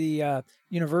the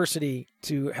university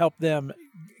to help them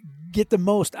get the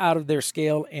most out of their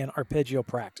scale and arpeggio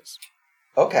practice.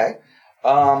 Okay.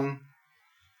 Well,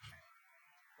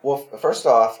 first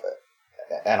off,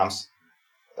 and I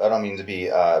don't mean to be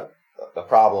a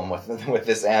problem with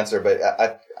this answer, but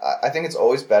I think it's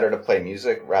always better to play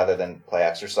music rather than play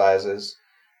exercises.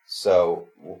 So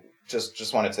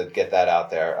just wanted to get that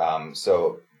out there.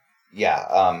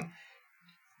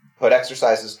 But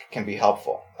exercises can be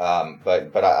helpful.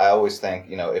 But I always think,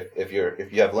 if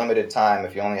you have limited time,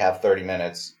 if you only have 30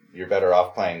 minutes, you're better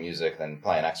off playing music than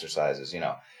playing exercises,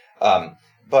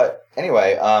 But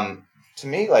anyway, to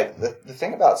me, like the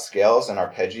thing about scales and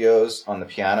arpeggios on the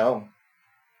piano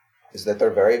is that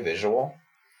they're very visual.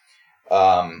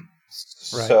 Right.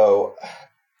 So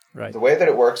right. The way that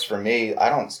it works for me, I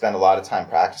don't spend a lot of time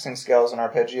practicing scales and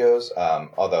arpeggios,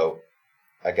 although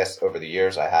I guess over the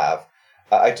years I have.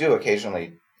 I do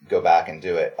occasionally go back and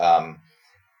do it.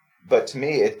 But to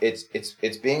me,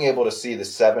 it's being able to see the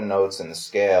 7 notes in the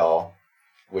scale,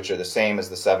 which are the same as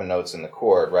the 7 notes in the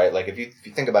chord, right? Like if you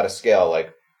think about a scale,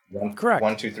 like 1,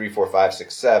 2, 3, 4, 5,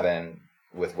 6, 7,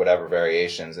 with whatever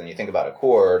variations, and you think about a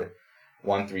chord,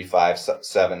 1, 3, 5,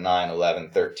 7, 9, 11,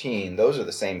 13, those are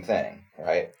the same thing,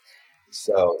 right?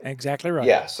 So exactly right.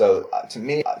 Yeah. So to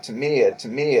me,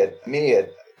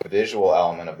 a visual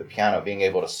element of the piano, being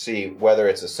able to see whether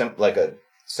it's a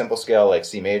simple scale like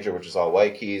C major, which is all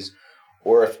white keys,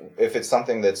 or if it's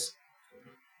something that's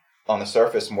on the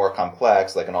surface more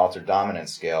complex, like an altered dominant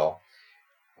scale,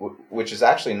 which is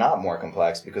actually not more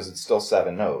complex because it's still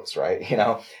 7 notes, right?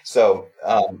 So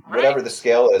whatever the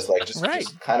scale is, like just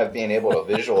kind of being able to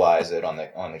visualize it on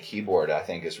the keyboard, I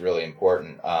think is really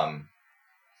important.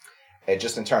 And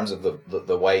just in terms of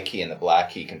the white key and the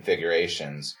black key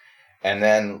configurations. And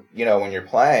then, when you're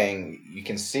playing, you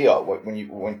can see when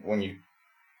you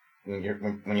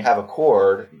have a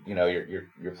chord,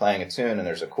 you're playing a tune and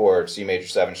there's a chord, C major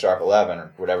 7 sharp 11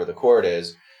 or whatever the chord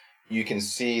is, you can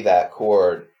see that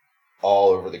chord all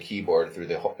over the keyboard through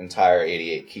the whole entire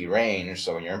 88 key range.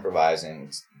 So when you're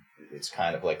improvising, it's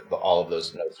kind of like all of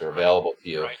those notes are available to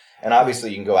you. Right. And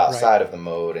obviously you can go outside of the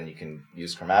mode and you can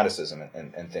use chromaticism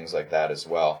and things like that as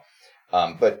well.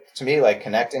 But to me, like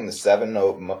connecting the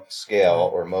 7-note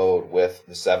scale or mode with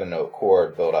the 7-note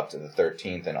chord built up to the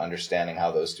 13th and understanding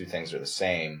how those two things are the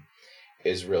same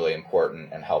is really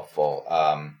important and helpful.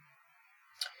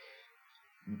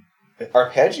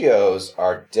 Arpeggios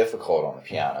are difficult on the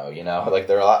piano, like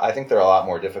I think they're a lot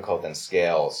more difficult than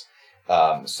scales.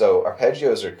 So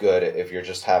arpeggios are good if you're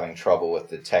just having trouble with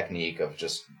the technique of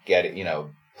just getting your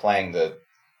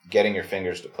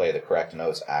fingers to play the correct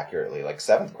notes accurately. Like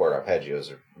 7th chord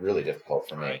arpeggios are really difficult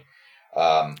for me.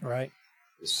 Right.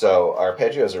 So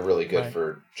arpeggios are really good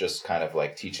for just kind of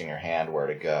like teaching your hand where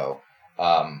to go.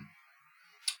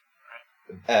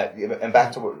 And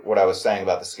back to what I was saying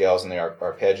about the scales and the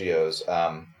arpeggios,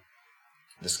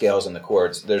 the scales and the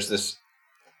chords. There's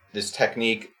this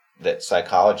technique that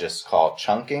psychologists call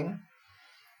chunking,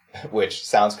 which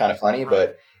sounds kind of funny,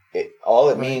 but all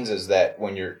it means is that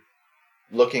when you're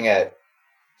looking at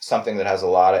something that has a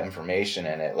lot of information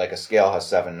in it, like a scale has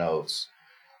 7 notes,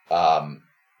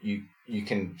 you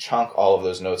can chunk all of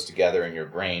those notes together in your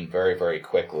brain very, very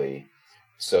quickly.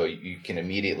 So you can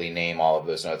immediately name all of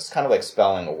those notes. It's kind of like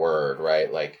spelling a word,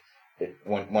 right? Like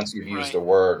once you've used a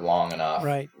word long enough,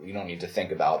 you don't need to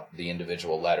think about the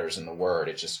individual letters in the word.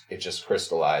 It just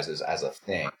crystallizes as a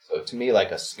thing. So to me,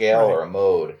 like a scale or a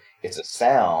mode, it's a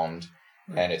sound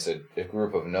and it's a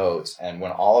group of notes. And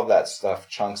when all of that stuff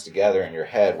chunks together in your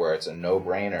head where it's a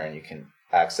no-brainer and you can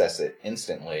access it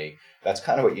instantly, that's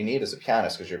kind of what you need as a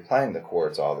pianist, because you're playing the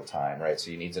chords all the time, right? So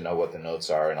you need to know what the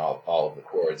notes are in all of the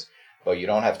chords. But you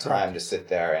don't have time to sit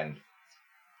there and,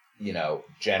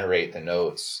 generate the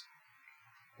notes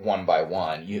one by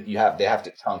one. They have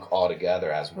to chunk all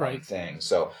together as one thing.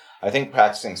 So I think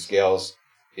practicing scales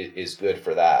is good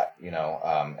for that,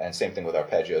 and same thing with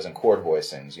arpeggios and chord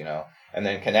voicings, and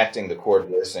then connecting the chord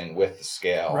voicing with the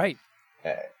scale,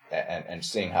 and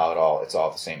seeing how it's all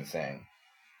the same thing.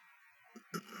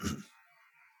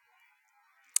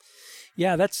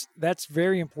 Yeah, that's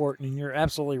very important, and you're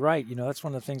absolutely right. That's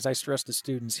one of the things I stress to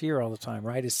students here all the time,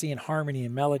 right, is seeing harmony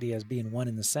and melody as being one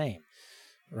and the same,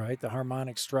 right? The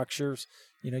harmonic structures,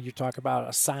 you talk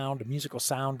about a musical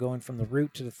sound going from the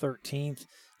root to the 13th,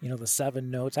 the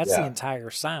 7 notes, that's the entire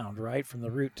sound, right, from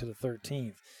the root to the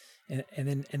 13th.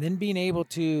 And then being able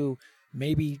to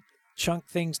maybe chunk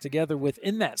things together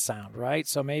within that sound, right?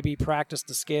 So maybe practice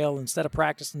the scale, instead of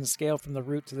practicing the scale from the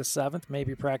root to the 7th,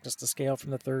 maybe practice the scale from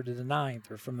the 3rd to the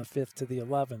 9th, or from the 5th to the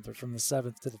 11th, or from the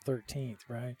 7th to the 13th,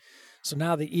 right? So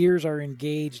now the ears are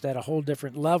engaged at a whole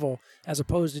different level, as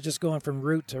opposed to just going from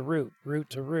root to root, root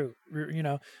to root.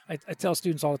 I tell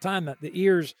students all the time that the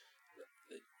ears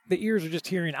are just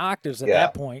hearing octaves at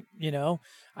that point.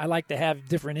 I like to have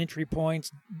different entry points.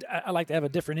 I like to have a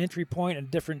different entry point and a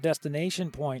different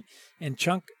destination point, and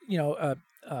chunk,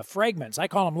 fragments. I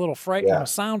call them little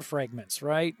sound fragments,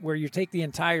 right? Where you take the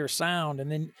entire sound and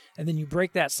then you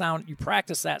break that sound. You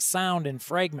practice that sound in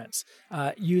fragments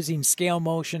using scale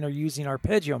motion or using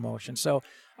arpeggio motion. So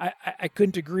I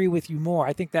couldn't agree with you more.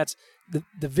 I think that's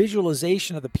the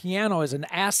visualization of the piano is an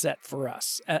asset for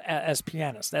us as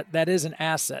pianists. That is an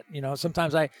asset.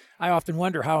 Sometimes I often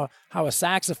wonder how a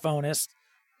saxophonist,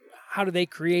 how do they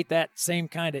create that same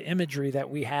kind of imagery that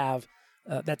we have,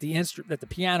 that the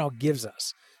piano gives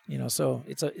us. So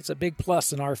it's a big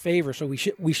plus in our favor. So we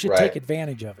should take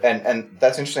advantage of it. And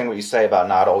that's interesting what you say about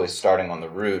not always starting on the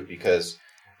root, because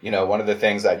one of the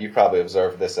things that you probably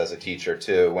observed this as a teacher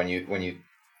too, when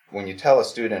you tell a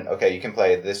student, okay, you can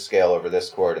play this scale over this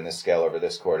chord and this scale over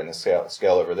this chord and this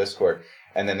scale over this chord,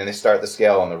 and then they start the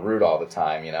scale on the root all the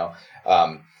time,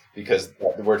 because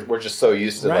we're just so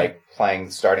used to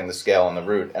starting the scale on the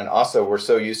root, and also we're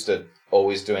so used to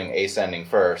always doing ascending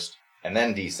first and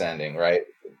then descending, right?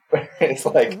 It's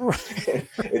like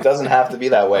it doesn't have to be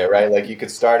that way, right? Like you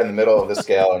could start in the middle of the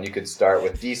scale and you could start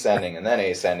with descending and then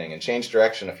ascending and change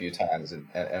direction a few times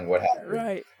and what have you.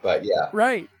 Right. But yeah.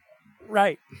 Right.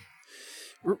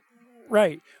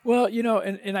 Well,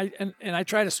 and I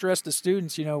try to stress to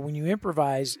students, when you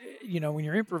improvise, when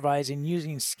you're improvising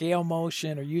using scale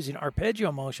motion or using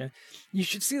arpeggio motion, you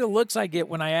should see the looks I get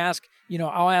when I ask,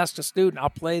 I'll ask a student, I'll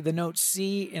play the note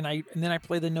C and then I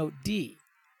play the note D.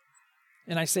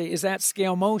 And I say, is that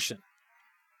scale motion?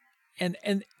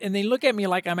 And they look at me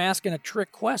like I'm asking a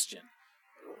trick question,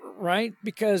 right?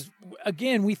 Because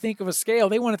again, we think of a scale.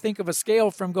 They want to think of a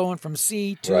scale from going from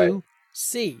C to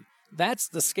C. That's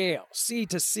the scale, C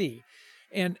to C.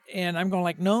 And I'm going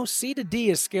like, no, C to D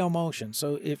is scale motion.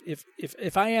 So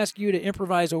if I ask you to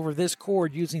improvise over this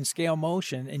chord using scale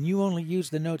motion and you only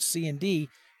use the notes C and D,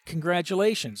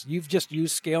 congratulations. You've just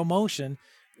used scale motion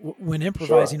when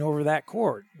improvising over that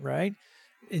chord, right?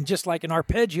 And just like an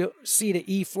arpeggio, C to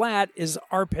E flat is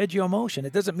arpeggio motion.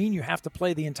 It doesn't mean you have to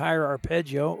play the entire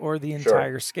arpeggio or the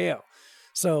entire scale.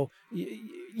 So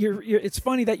it's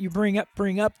funny that you bring up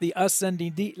the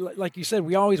ascending D. Like you said,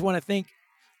 we always want to think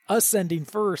ascending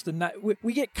first, and not,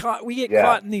 we get caught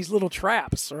in these little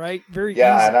traps, right? Very easy.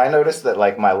 And I noticed that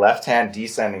like my left hand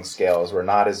descending scales were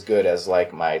not as good as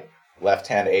like my left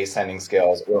hand ascending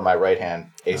scales or my right hand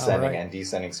ascending and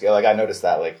descending scale. Like I noticed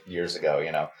that like years ago,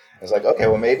 I was like, okay,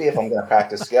 well maybe if I'm going to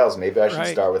practice scales, maybe I should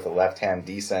start with the left hand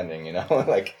descending,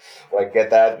 like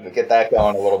get that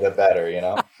going a little bit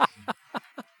better,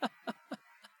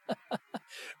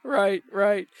 Right.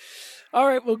 Right. All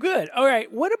right. Well, good. All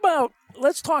right. What about,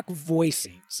 let's talk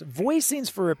voicings. Voicings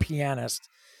for a pianist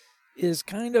is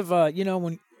kind of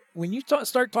when you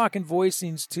start talking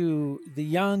voicings to the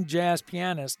young jazz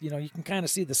pianist, you can kind of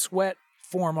see the sweat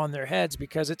form on their heads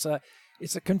because it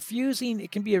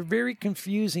can be a very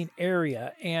confusing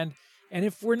area. And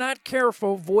if we're not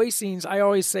careful, voicings, I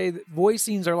always say that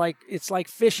voicings are it's like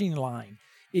fishing line.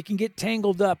 It can get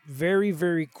tangled up very,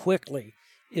 very quickly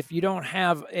if you don't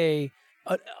have a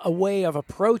way of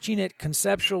approaching it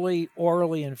conceptually,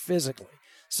 orally, and physically.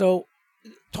 So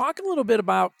talk a little bit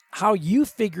about how you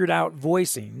figured out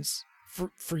voicings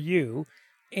for you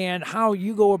and how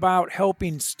you go about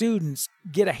helping students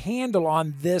get a handle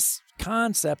on this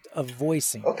concept of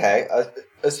voicing. Okay.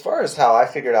 As far as how I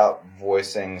figured out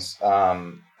voicings,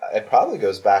 it probably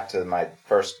goes back to my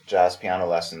first jazz piano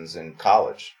lessons in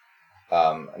college.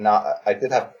 Now, I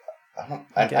did have...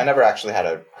 I never actually had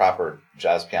a proper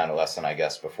jazz piano lesson, I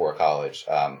guess, before college.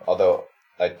 Although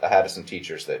I had some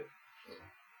teachers that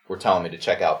were telling me to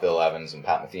check out Bill Evans and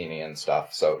Pat Metheny and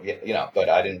stuff. So, but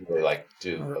I didn't really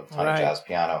do a ton of jazz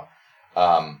piano.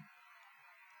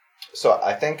 So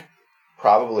I think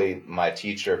probably my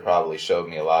teacher probably showed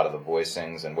me a lot of the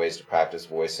voicings and ways to practice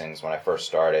voicings when I first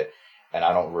started. And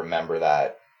I don't remember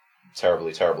that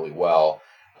terribly, terribly well.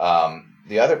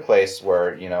 The other place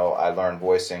where, I learned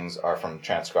voicings are from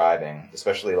transcribing,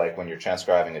 especially when you're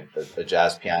transcribing a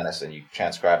jazz pianist and you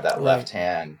transcribe that left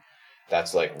hand.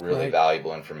 That's really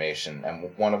valuable information.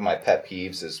 And one of my pet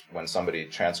peeves is when somebody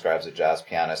transcribes a jazz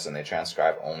pianist and they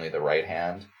transcribe only the right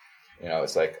hand.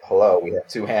 It's hello, we have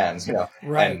two hands,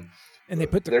 Right. And they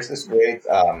put there's this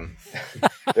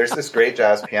great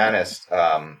jazz pianist,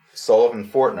 Sullivan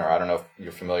Fortner. I don't know if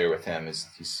you're familiar with him.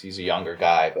 He's a younger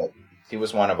guy, but he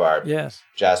was one of our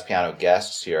jazz piano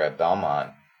guests here at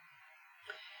Belmont.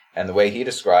 And the way he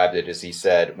described it is he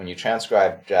said, when you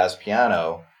transcribe jazz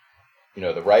piano,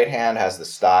 the right hand has the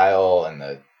style and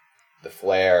the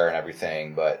flair and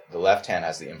everything, but the left hand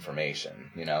has the information,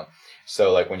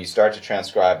 So when you start to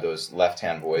transcribe those left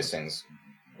hand voicings,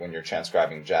 when you're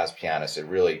transcribing jazz pianists, it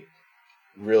really,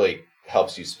 really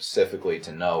helps you specifically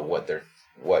to know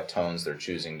what tones they're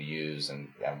choosing to use and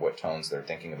what tones they're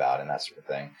thinking about and that sort of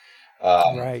thing.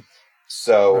 Right.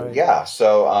 So, right. yeah.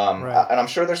 So, Right. And I'm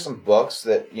sure there's some books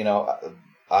that,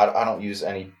 I don't use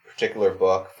any particular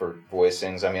book for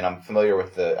voicings. I mean, I'm familiar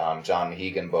with the John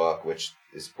Mahegan book, which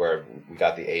is where we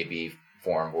got the AB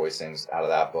form voicings out of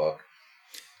that book.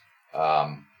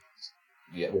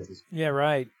 Yeah,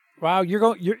 right. Wow,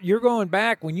 you're going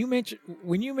back. When you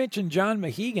mention John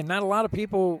Mahegan, not a lot of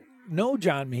people know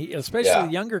John Mahegan, especially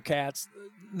the younger cats,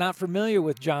 not familiar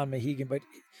with John Mahegan, but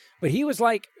he was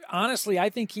honestly,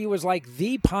 I think he was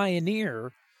the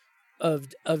pioneer of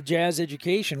jazz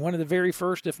education, one of the very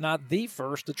first, if not the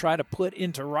first, to try to put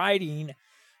into writing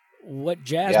what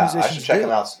jazz musicians do. I should check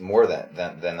him out more than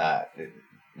that.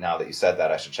 Now that you said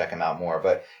that, I should check him out more.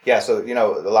 But yeah, so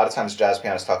a lot of times jazz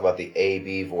pianists talk about the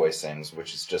AB voicings,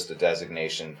 which is just a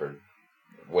designation for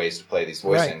ways to play these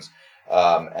voicings.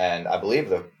 Right. And I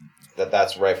believe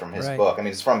that's right from his book. I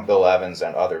mean, it's from Bill Evans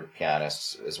and other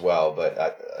pianists as well. But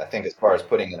I think as far as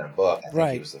putting it in a book, I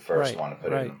think he was the first one to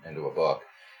put it into a book.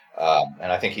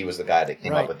 And I think he was the guy that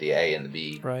came up with the A and the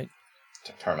B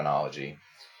terminology.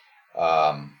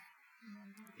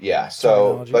 Yeah.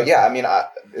 So, but yeah, I mean,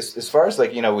 as far as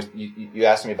you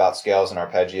asked me about scales and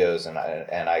arpeggios, and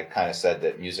I kind of said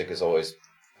that music is always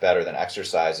better than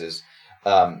exercises.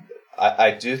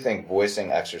 I do think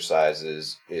voicing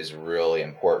exercises is really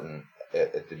important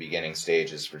at the beginning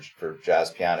stages for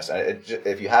jazz pianists.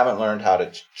 If you haven't learned how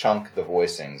to chunk the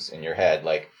voicings in your head,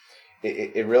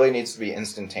 it really needs to be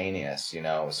instantaneous,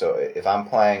 So if I'm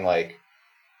playing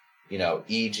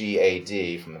E, G, A,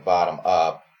 D from the bottom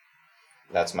up,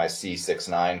 that's my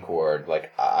C6-9 chord.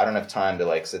 I don't have time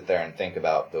to sit there and think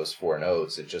about those four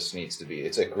notes. It just needs to be,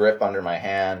 it's a grip under my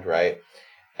hand, right?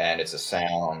 And it's a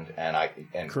sound, and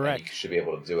you should be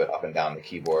able to do it up and down the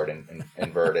keyboard and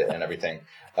invert it and everything.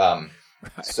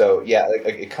 So yeah,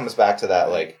 it comes back to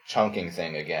that chunking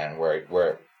thing again,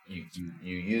 where you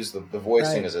use the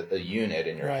voicing as a unit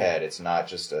in your head. It's not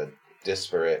just a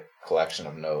disparate collection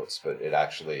of notes, but it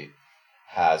actually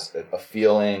has a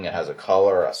feeling, it has a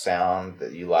color, a sound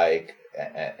that you like,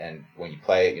 and when you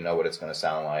play it, you know what it's going to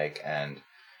sound like, and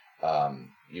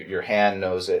your hand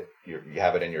knows it. You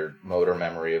have it in your motor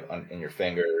memory in your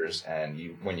fingers, and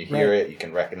when you hear it, you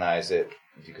can recognize it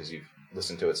because you've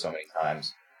listened to it so many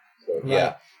times. So,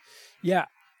 yeah.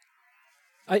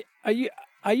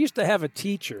 I used to have a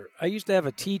teacher. I used to have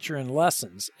a teacher in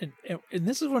lessons, and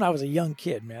this is when I was a young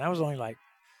kid, man. I was only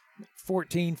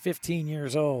 14, 15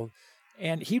 years old.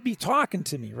 and he'd be talking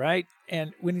to me, right?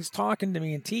 And when he's talking to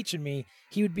me and teaching me,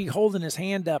 he would be holding his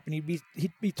hand up, and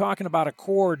he'd be talking about a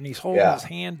chord, and he's holding his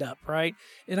hand up, right?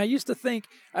 And I used to think,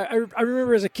 I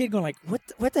remember as a kid going like,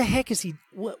 what the heck is he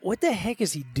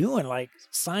doing? Like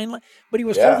sign, but he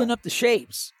was holding up the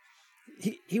shapes.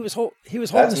 He was holding.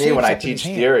 That's me when I teach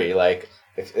theory. Like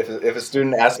if a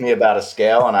student asks me about a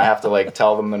scale and I have to like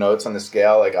tell them the notes on the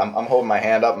scale, like I'm holding my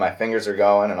hand up, my fingers are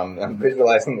going, and I'm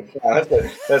visualizing the count.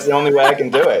 That's the only way I can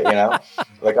do it.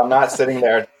 Like I'm not sitting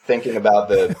there thinking about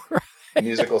the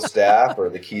musical staff or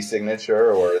the key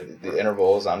signature or the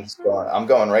intervals. I'm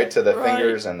going right to the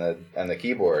fingers and the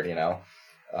keyboard.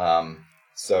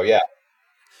 So yeah.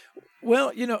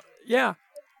 Well, yeah.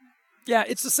 Yeah,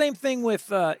 it's the same thing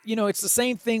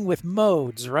with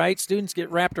modes, right? Students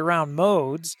get wrapped around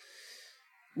modes,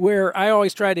 where I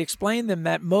always try to explain them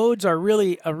that modes are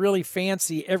really a really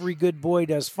fancy every good boy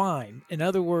does fine. In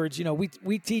other words,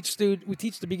 we teach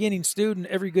the beginning student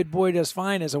every good boy does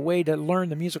fine as a way to learn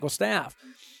the musical staff.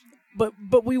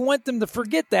 But we want them to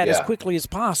forget that as quickly as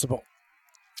possible.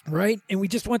 Right? And we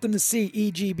just want them to see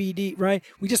E, G, B, D, right?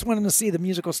 We just want them to see the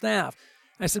musical staff.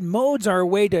 I said modes are a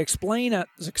way to explain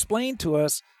to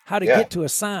us how to get to a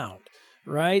sound,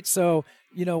 right? So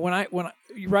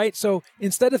so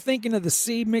instead of thinking of the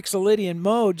C Mixolydian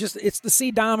mode, it's the C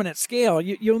dominant scale.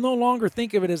 You'll no longer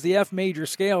think of it as the F major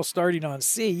scale starting on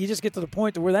C. You just get to the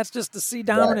point to where that's just the C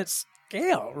dominant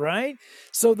scale, right?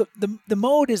 So the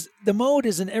mode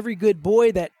is an every good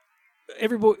boy that's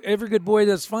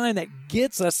fine that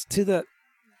gets us to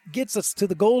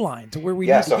the goal line, to where we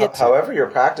need to get to. However you're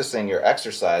practicing your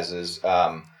exercises,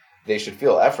 they should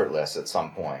feel effortless at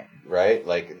some point, right?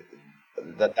 Like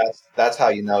that's how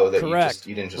you know that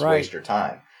you didn't just waste your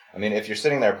time. I mean, if you're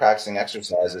sitting there practicing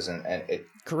exercises and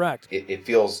it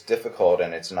feels difficult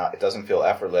and it doesn't feel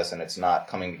effortless and it's not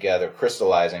coming together,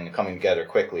 crystallizing and coming together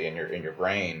quickly in your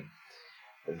brain,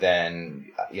 then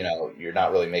you're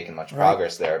not really making much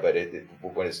progress there. But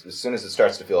as soon as it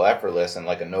starts to feel effortless and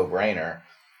like a no-brainer,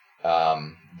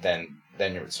 then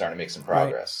you're starting to make some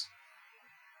progress.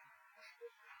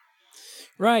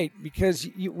 Right, because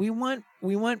we want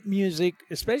music,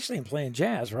 especially in playing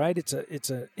jazz, right? It's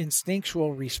a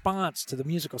instinctual response to the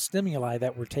musical stimuli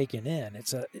that we're taking in.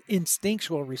 It's a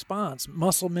instinctual response,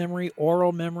 muscle memory,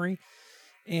 oral memory,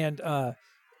 and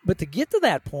but to get to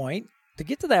that point,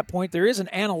 there is an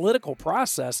analytical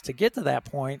process to get to that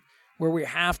point where we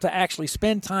have to actually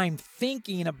spend time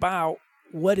thinking about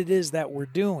what it is that we're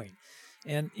doing.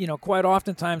 And, quite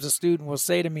oftentimes a student will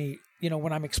say to me,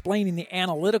 when I'm explaining the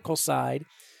analytical side,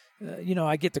 I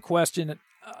always get the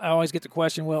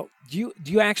question, well, do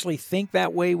you actually think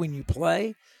that way when you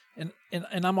play? And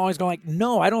I'm always going like,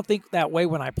 no, I don't think that way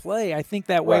when I play. I think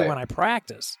that way when I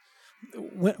practice.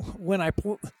 When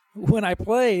I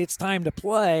play, it's time to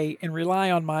play and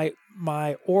rely on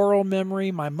my oral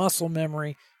memory, my muscle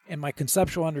memory, and my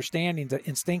conceptual understanding to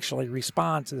instinctually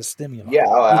respond to the stimulus. Yeah,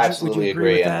 I absolutely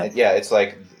agree with that? And it's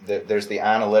like there's the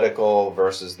analytical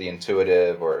versus the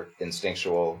intuitive or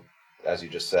instinctual, as you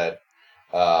just said.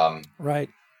 Right.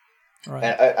 And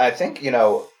I think,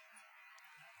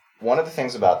 one of the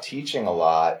things about teaching a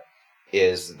lot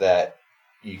is that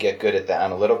you get good at the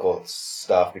analytical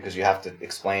stuff because you have to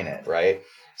explain it, right?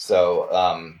 So,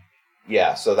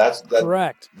 so that's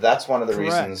correct. That's one of the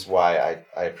reasons why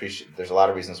I appreciate. There's a lot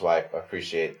of reasons why I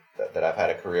appreciate that I've had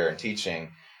a career in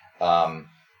teaching.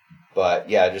 But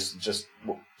just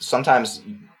sometimes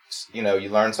you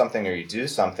learn something or you do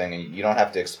something and you don't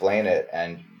have to explain it,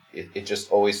 and it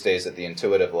just always stays at the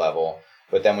intuitive level.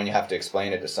 But then when you have to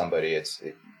explain it to somebody, and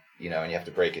you have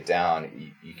to break it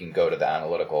down, you can go to the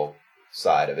analytical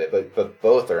side of it. But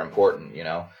both are important,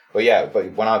 But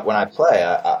when I play,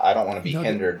 I don't want to be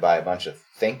hindered by a bunch of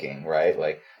thinking, right?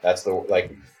 Like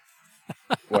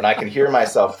when I can hear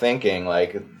myself thinking,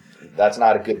 like that's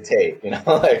not a good take,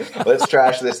 Like let's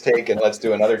trash this take and let's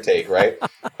do another take, right?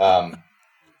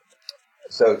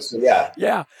 So yeah.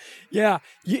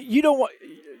 You don't want.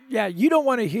 Yeah, you don't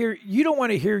want to hear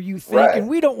you think, and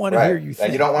we don't want to hear you think.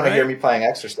 And you don't want to hear me playing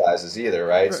exercises either,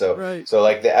 right? So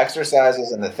like the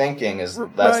exercises and the thinking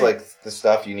that's like the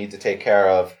stuff you need to take care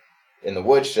of in the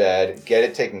woodshed. Get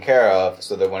it taken care of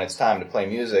so that when it's time to play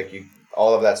music,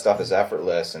 all of that stuff is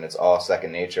effortless and it's all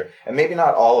second nature. And maybe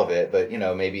not all of it, but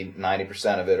maybe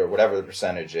 90% of it or whatever the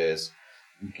percentage is,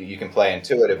 you can play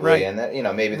intuitively. And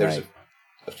then maybe there's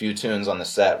a few tunes on the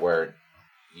set where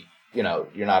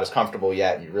you're not as comfortable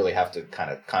yet and you really have to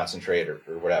kind of concentrate or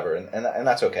whatever. And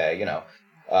that's okay,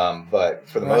 but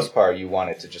for the most part, you want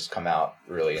it to just come out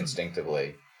really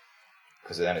instinctively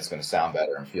because then it's going to sound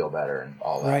better and feel better and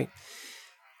all that. Right.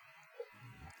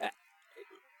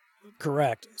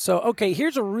 Correct. So, okay,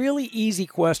 here's a really easy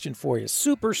question for you.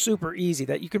 Super, super easy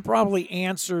that you can probably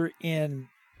answer in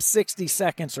 60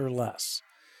 seconds or less.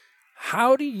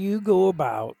 How do you go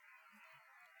about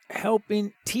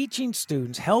helping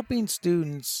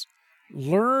students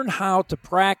learn how to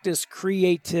practice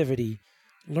creativity,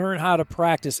 learn how to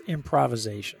practice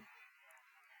improvisation?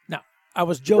 Now, I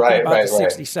was joking about the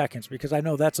 60 seconds because I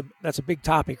know that's a big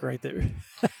topic right there.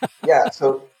 Yeah.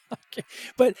 So, okay.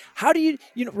 But how do you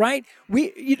right?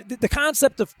 The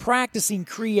concept of practicing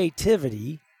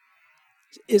creativity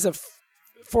is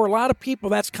for a lot of people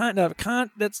that's kind of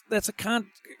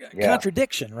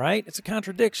contradiction, right? It's a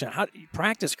contradiction. How do you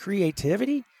practice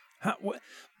creativity?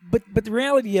 But the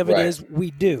reality of it is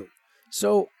we do.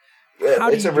 So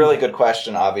it's a really good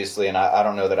question, obviously, and I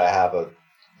don't know that I have a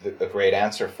great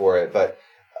answer for it, but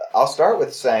I'll start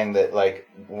with saying that, like,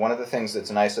 one of the things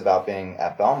that's nice about being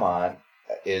at Belmont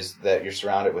is that you're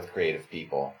surrounded with creative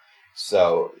people.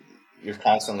 So you're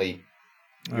constantly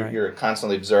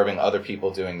observing other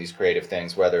people doing these creative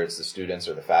things, whether it's the students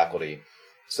or the faculty.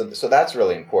 So that's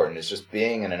really important. It's just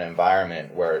being in an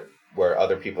environment where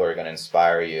other people are going to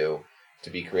inspire you to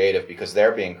be creative because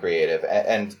they're being creative.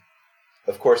 And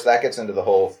of course, that gets into the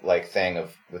whole thing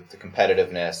with the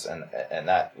competitiveness and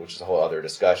that, which is a whole other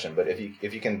discussion. But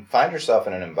if you can find yourself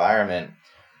in an environment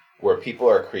where people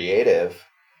are creative,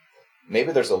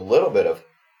 maybe there's a little bit of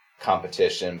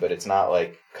competition, but it's not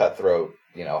like cutthroat,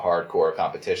 hardcore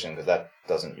competition, because that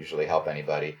doesn't usually help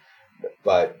anybody.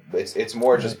 But it's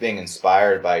more just being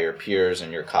inspired by your peers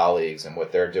and your colleagues and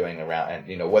what they're doing around,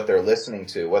 and what they're listening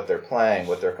to, what they're playing,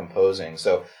 what they're composing.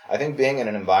 So I think being in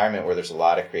an environment where there's a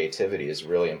lot of creativity is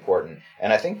really important.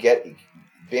 And I think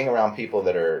being around people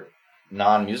that are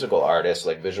non-musical artists,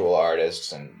 like visual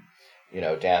artists and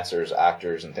dancers,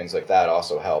 actors, and things like that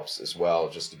also helps as well,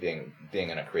 just being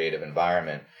in a creative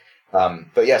environment.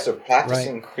 But yeah, so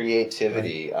practicing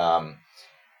creativity,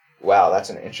 wow, that's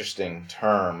an interesting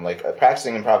term.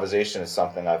 Practicing improvisation is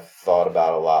something I've thought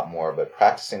about a lot more, but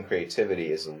practicing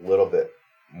creativity is a little bit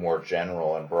more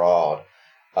general and broad.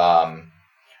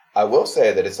 I will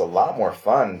say that it's a lot more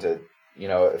fun to,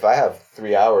 if I have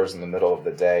 3 hours in the middle of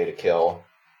the day to kill,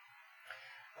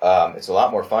 it's a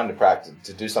lot more fun to practice,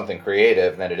 to do something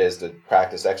creative than it is to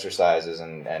practice exercises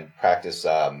and practice,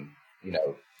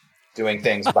 doing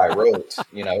things by rote,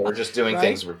 or just doing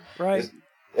things. Right.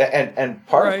 And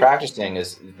part of practicing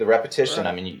is the repetition.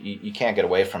 I mean, you can't get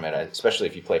away from it, especially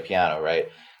if you play piano, right?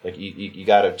 Like you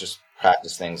got to just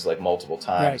practice things multiple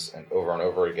times and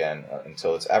over again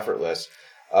until it's effortless.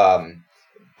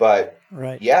 But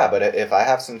if I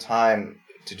have some time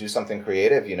to do something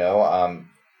creative,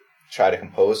 try to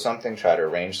compose something, try to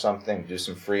arrange something, do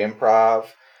some free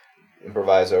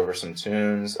improvise over some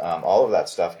tunes. All of that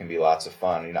stuff can be lots of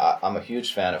fun. I'm a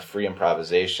huge fan of free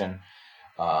improvisation.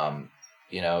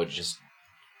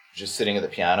 Just sitting at the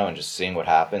piano and just seeing what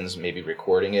happens, maybe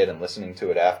recording it and listening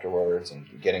to it afterwards and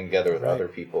getting together with other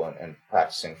people and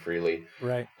practicing freely.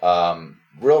 Right.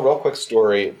 Real quick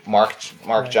story. Mark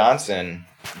Johnson,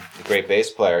 the great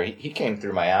bass player, he came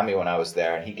through Miami when I was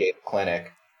there and he gave a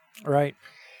clinic. Right.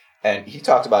 And he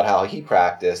talked about how he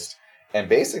practiced, and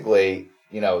basically,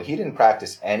 he didn't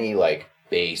practice any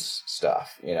bass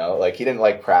stuff, he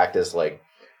didn't practice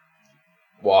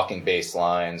walking bass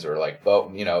lines or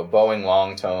bowing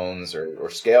long tones or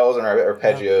scales or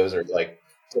arpeggios or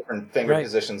different finger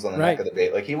positions on the neck of the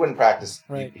bass. He wouldn't practice.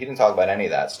 He didn't talk about any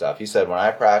of that stuff. He said, when I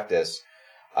practice,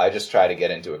 I just try to get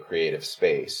into a creative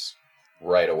space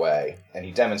right away. And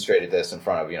he demonstrated this in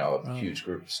front of, a huge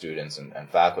group of students and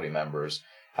faculty members,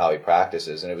 how he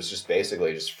practices. And it was just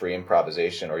basically just free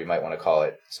improvisation, or you might want to call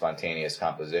it spontaneous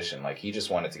composition. He just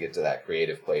wanted to get to that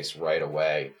creative place right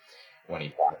away when he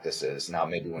practices. Now,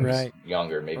 maybe when he was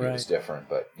younger, maybe it was different,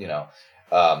 but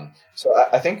so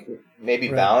I think maybe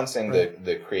balancing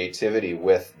the creativity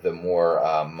with the more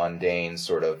mundane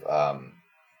sort of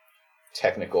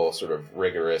technical, sort of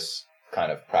rigorous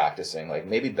kind of practicing,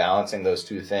 maybe balancing those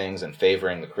two things and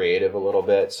favoring the creative a little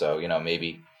bit. So,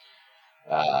 maybe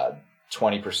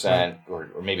 20%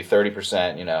 or maybe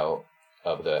 30%,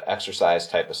 of the exercise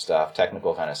type of stuff,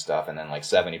 technical kind of stuff, and then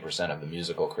 70% of the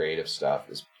musical creative stuff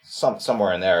is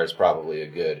somewhere in there is probably a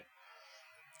good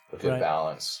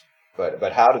balance.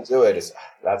 But how to do it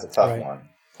that's a tough one.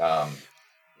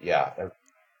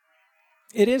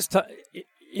 It is tough.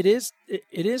 It is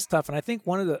tough, and I think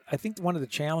one of the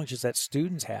challenges that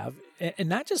students have, and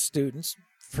not just students,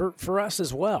 for us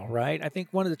as well, right? I think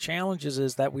one of the challenges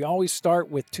is that we always start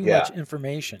with too much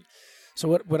information. So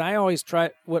what I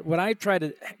try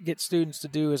to get students to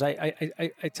do is I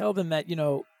tell them that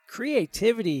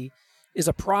creativity is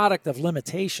a product of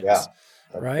limitations.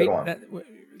 That's a right? good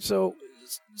one.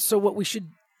 So what we should,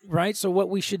 right? So what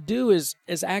we should do is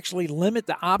actually limit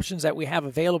the options that we have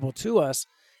available to us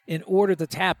in order to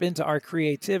tap into our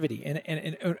creativity and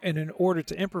in order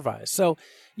to improvise. So,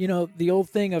 the old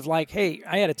thing of like, hey,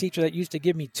 I had a teacher that used to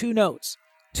give me two notes,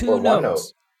 Or one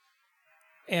note.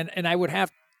 and I would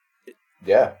have,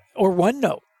 or one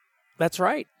note. That's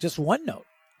right, just one note,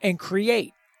 and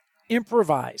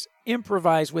improvise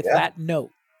with that note,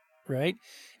 right?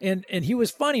 And he was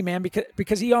funny, man,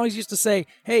 because he always used to say,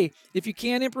 hey, if you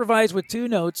can't improvise with two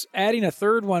notes, adding a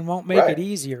third one won't make it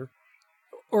easier.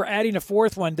 Or adding a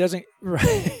fourth one doesn't,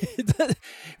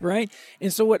 right?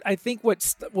 And so what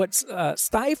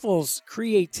stifles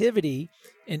creativity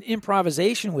and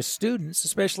improvisation with students,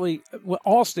 especially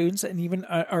all students and even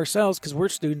ourselves, because we're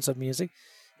students of music,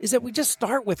 is that we just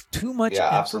start with too much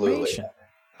information.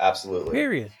 Absolutely.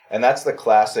 Period. And that's the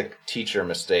classic teacher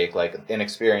mistake, like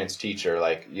inexperienced teacher,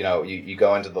 like, you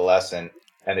go into the lesson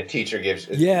and the teacher gives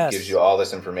you all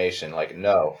this information. Like,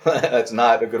 no, that's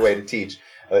not a good way to teach.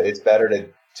 It's better to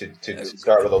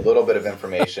start with a little bit of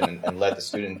information and let the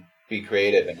student be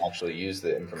creative and actually use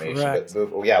the information. Correct. But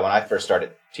when I first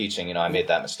started teaching, I made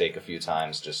that mistake a few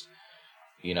times. Just,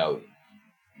 you're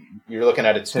looking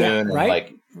at a tune and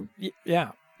like,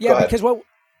 because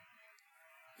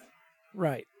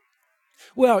right.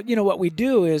 Well, what we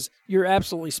do is, you're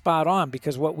absolutely spot on,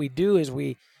 because what we do is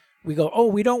we go, oh,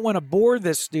 we don't want to bore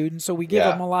this student, so we give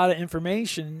them a lot of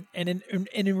information. And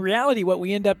in reality, what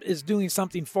we end up is doing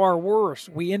something far worse.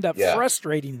 We end up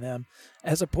frustrating them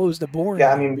as opposed to boring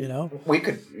them,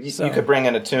 you could bring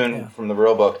in a tune from the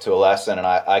real book to a lesson, and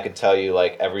I could tell you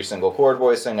like every single chord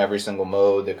voicing, every single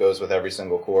mode that goes with every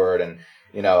single chord, and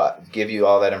give you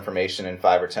all that information in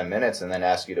 5 or 10 minutes and then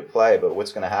ask you to play. But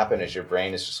what's going to happen is your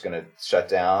brain is just going to shut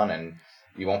down and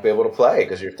you won't be able to play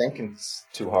because you're thinking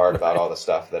too hard about all the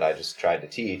stuff that I just tried to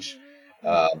teach.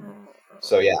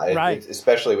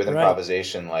 Especially with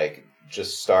improvisation, like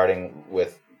just starting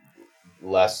with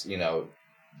less,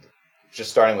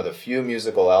 just starting with a few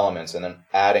musical elements and then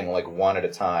adding like one at a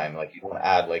time. Like you don't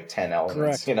add like 10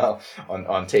 elements,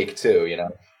 on take two,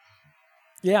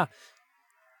 Yeah.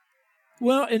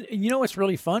 Well, and what's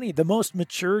really funny? The most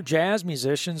mature jazz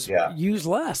musicians use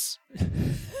less.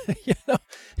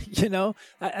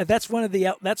 That's one of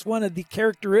the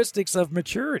characteristics of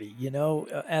maturity.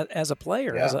 As a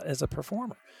player, as a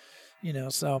performer.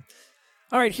 So,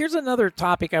 all right. Here's another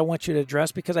topic I want you to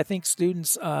address, because I think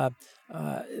students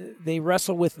they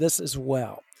wrestle with this as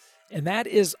well, and that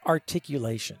is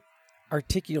articulation.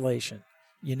 Articulation.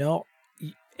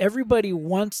 Everybody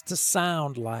wants to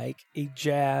sound like a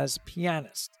jazz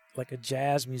pianist, like a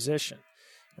jazz musician,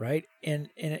 right? And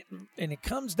it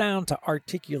comes down to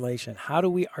articulation. How do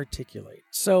we articulate?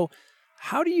 So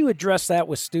how do you address that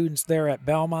with students there at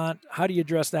Belmont? How do you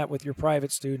address that with your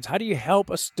private students? How do you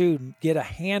help a student get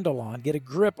a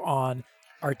grip on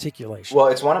articulation? Well,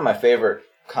 it's one of my favorite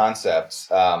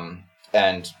concepts.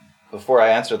 And before I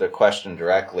answer the question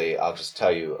directly, I'll just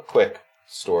tell you a quick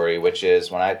story, which is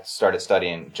when I started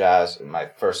studying jazz in my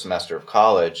first semester of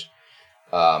college,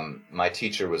 my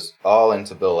teacher was all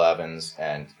into Bill Evans,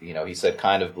 and he said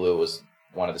Kind of Blue was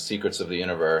one of the secrets of the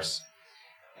universe.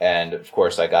 And of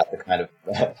course I got the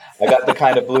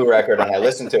Kind of Blue record, and I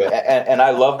listened to it, and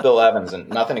I love Bill Evans, and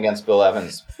nothing against Bill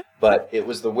Evans, but it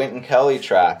was the Wynton Kelly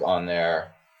track on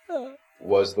there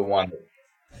was the one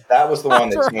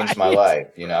that changed my life,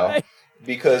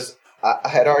 because I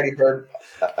had already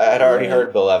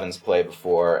heard Bill Evans play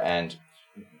before, and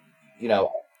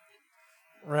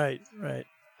right.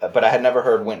 But I had never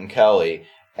heard Wynton Kelly,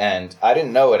 and I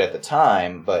didn't know it at the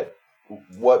time. But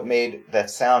what made that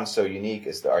sound so unique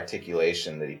is the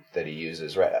articulation that he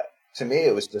uses. Right, to me,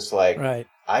 it was just like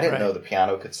I didn't know the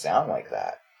piano could sound like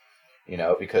that.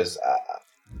 Because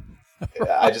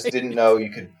I just didn't know you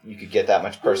could get that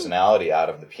much personality out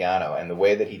of the piano. And the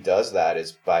way that he does that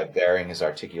is by varying his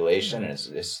articulation,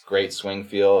 his great swing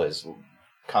feel, his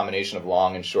combination of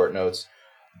long and short notes,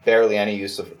 barely any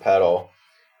use of the pedal.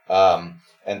 And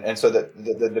so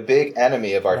the big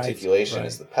enemy of articulation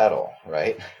is the pedal,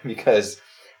 right? Because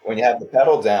when you have the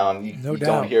pedal down, you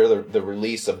don't hear the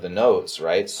release of the notes,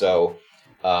 right? So,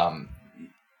 and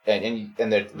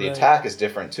the attack is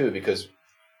different too, because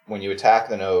when you attack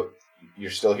the note,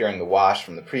 you're still hearing the wash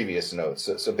from the previous notes.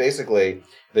 So basically,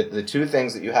 the two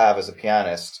things that you have as a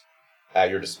pianist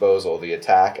at your disposal, the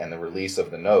attack and the release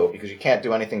of the note, because you can't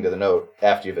do anything to the note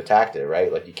after you've attacked it,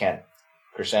 right? Like you can't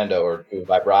crescendo or do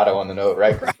vibrato on the note,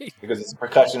 right? Because it's a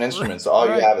percussion instrument, so all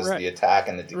you have is the attack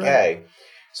and the decay. Right.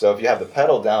 So if you have the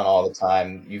pedal down all the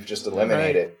time, you've just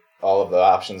eliminated all of the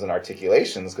options and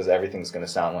articulations, because everything's going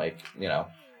to sound like,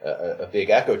 a big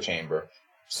echo chamber.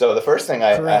 So the first thing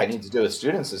I need to do with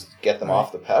students is get them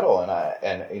off the pedal, and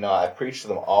I preach to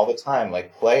them all the time,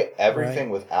 like, play everything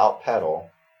without pedal,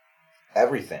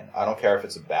 everything. I don't care if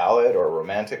it's a ballad or a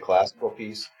romantic classical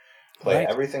piece. Play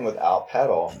everything without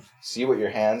pedal. See what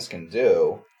your hands can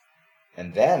do,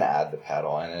 and then add the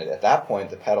pedal. And at that point,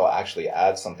 the pedal actually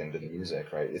adds something to the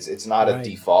music, right? It's not a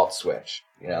default switch,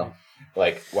 you know.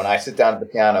 Like when I sit down at the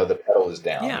piano, the pedal is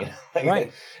down. Yeah. You know?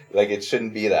 Like it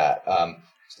shouldn't be that.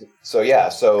 So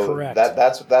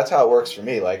that's how it works for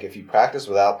me. Like if you practice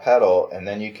without pedal, and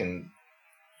then you can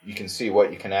see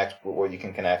what you connect, what you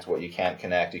can connect, what you can't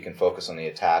connect. You can focus on the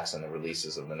attacks and the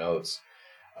releases of the notes,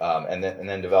 and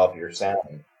then develop your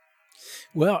sound.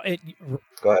 Well,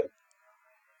 go ahead.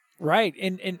 Right,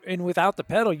 and without the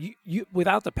pedal,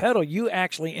 you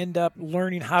actually end up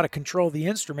learning how to control the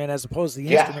instrument as opposed to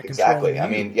the instrument controlling you. I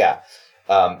mean,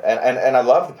 and I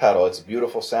love the pedal. It's a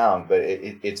beautiful sound, but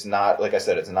it's not, like I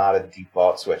said, it's not a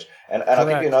default switch. And I'll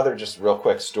give you another just real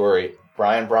quick story.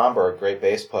 Brian Bromberg, great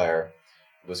bass player,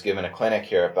 was given a clinic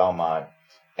here at Belmont,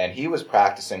 and he was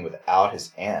practicing without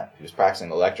his amp. He was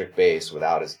practicing electric bass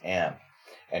without his amp,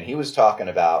 and he was talking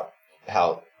about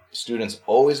how students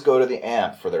always go to the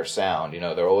amp for their sound. You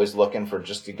know, they're always looking for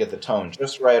just to get the tone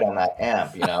just right on that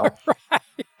amp, you know.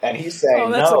 And he's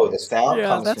saying, the sound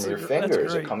comes from your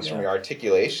fingers. It comes from your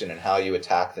articulation and how you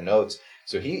attack the notes.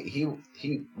 So we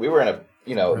were in a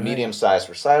medium-sized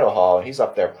recital hall, and he's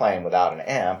up there playing without an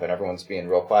amp, and everyone's being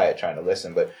real quiet trying to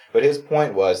listen. But his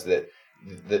point was that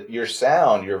your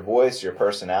sound, your voice, your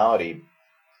personality,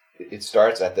 it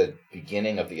starts at the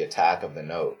beginning of the attack of the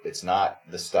note. It's not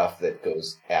the stuff that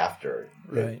goes after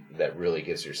that really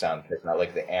gives your sound. It's not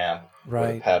like the amp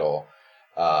or the pedal.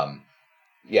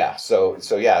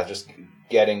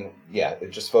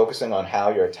 Just focusing on how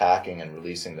you're attacking and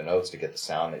releasing the notes to get the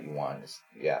sound that you want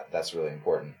that's really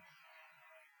important.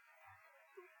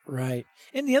 Right.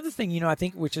 And the other thing, I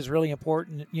think, which is really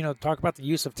important, talk about the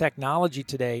use of technology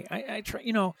today. I try,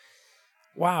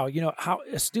 wow, how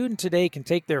a student today can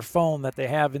take their phone that they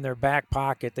have in their back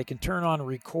pocket, they can turn on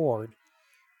record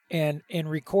and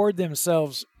record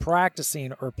themselves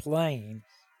practicing or playing,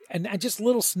 and just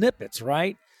little snippets,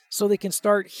 right? So they can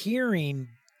start hearing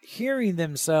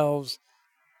themselves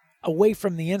away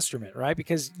from the instrument, right?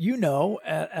 Because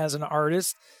as an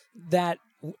artist, that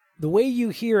the way you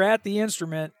hear at the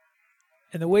instrument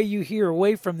and the way you hear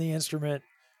away from the instrument,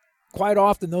 quite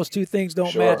often those two things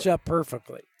don't match up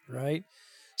perfectly, right?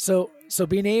 So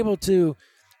being able to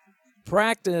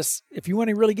practice, if you want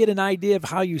to really get an idea of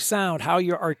how you sound, how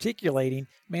you're articulating,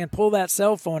 man, pull that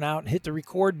cell phone out and hit the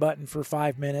record button for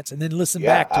 5 minutes and then listen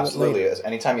back to it later.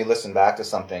 Anytime you listen back to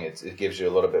something, it gives you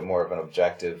a little bit more of an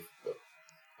objective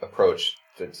approach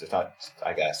to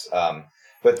I guess.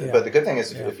 But the good thing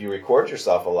is if you record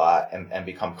yourself a lot and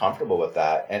become comfortable with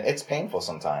that, and it's painful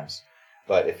sometimes,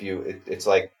 but it's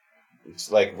like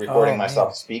recording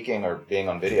myself speaking or being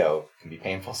on video can be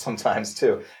painful sometimes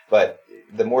too. But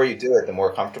the more you do it, the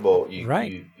more comfortable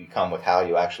you become with how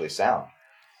you actually sound.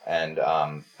 And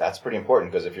that's pretty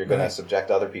important, because if you're going to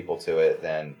subject other people to it,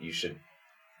 then you should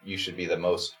be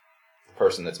the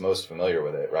person that's most familiar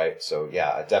with it, right? So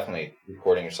definitely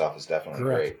recording yourself is definitely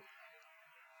great.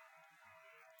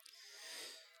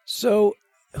 So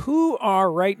who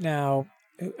are right now,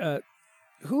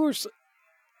 who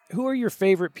are your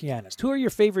favorite pianists? Who are your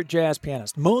favorite jazz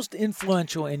pianists? Most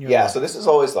influential in your life? Yeah, so this is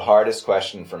always the hardest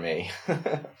question for me.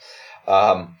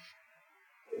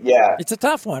 It's a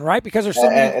tough one, right? Because there's so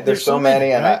many. There's so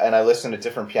many, right? and I listen to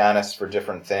different pianists for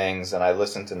different things, and I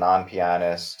listen to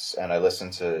non-pianists, and I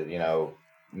listen to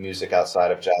music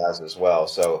outside of jazz as well.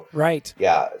 So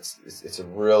it's a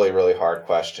really, really hard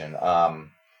question.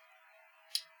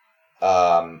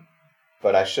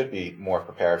 But I should be more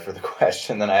prepared for the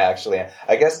question than I actually am.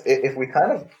 I guess if we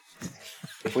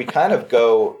kind of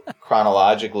go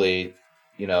chronologically,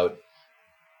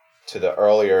 to the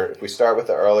earlier, if we start with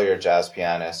the earlier jazz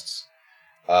pianists,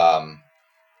 and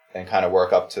kind of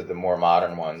work up to the more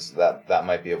modern ones, that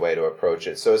might be a way to approach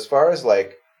it. So as far as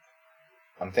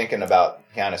I'm thinking about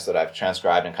pianists that I've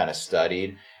transcribed and kind of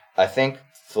studied, I think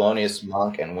Thelonious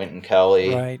Monk and Wynton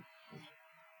Kelly, right.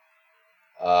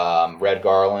 Red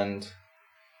Garland,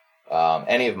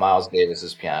 any of Miles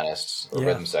Davis's pianists or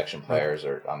rhythm section players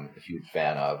I'm a huge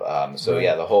fan of.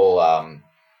 The whole,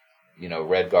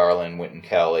 Red Garland, Wynton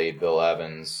Kelly, Bill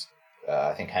Evans,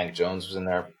 I think Hank Jones was in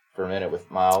there for a minute with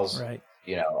Miles. Right.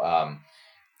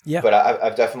 But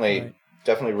I've definitely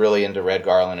really into Red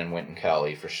Garland and Wynton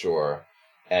Kelly for sure.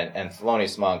 And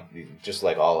Thelonious Monk, just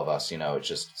like all of us, it's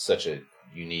just such a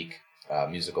unique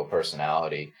musical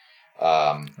personality.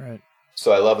 Right.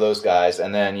 so I love those guys.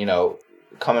 And then,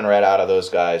 coming right out of those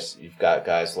guys, you've got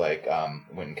guys like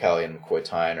Wynton Kelly and McCoy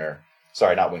Tyner.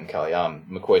 Sorry, not Wynton Kelly.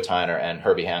 McCoy Tyner and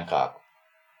Herbie Hancock.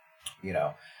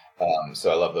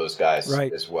 So I love those guys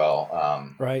as well.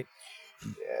 Right.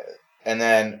 And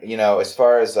then, as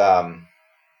far as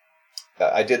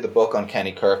I did the book on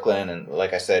Kenny Kirkland, and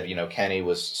like I said, Kenny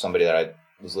was somebody that I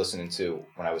was listening to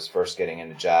when I was first getting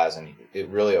into jazz, and it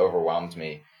really overwhelmed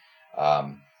me.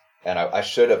 And I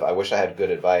wish I had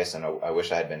good advice, and I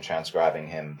wish I had been transcribing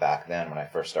him back then when I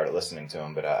first started listening to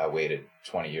him, but I waited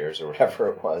 20 years or whatever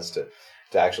it was to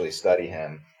actually study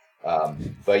him.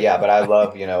 But I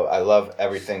love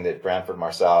everything that Branford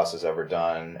Marsalis has ever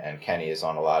done, and Kenny is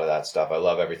on a lot of that stuff. I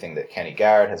love everything that Kenny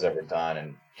Garrett has ever done,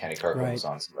 and Kenny Kirkland was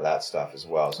on some of that stuff as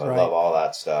well. So I love all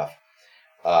that stuff.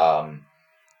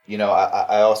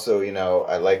 I also,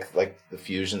 I like the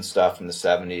fusion stuff from the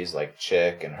 70s, like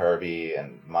Chick and Herbie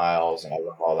and Miles, and I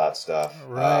love all that stuff.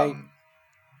 Right.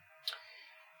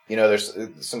 There's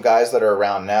some guys that are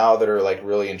around now that are like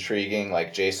really intriguing,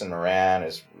 like Jason Moran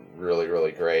is really,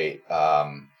 really great.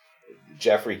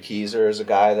 Jeffrey Keyser is a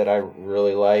guy that I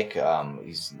really like.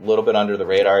 He's a little bit under the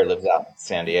radar. He lives out in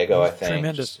San Diego, I think.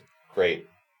 Tremendous. Just great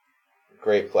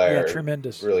player. Yeah,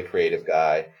 tremendous. Really creative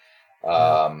guy.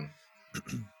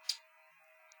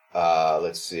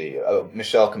 Let's see.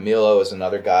 Michel Camilo is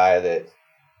another guy that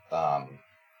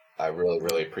I really,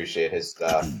 really appreciate his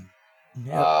stuff.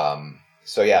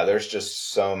 There's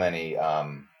just so many.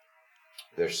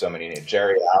 There's so many.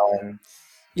 Jerry Allen.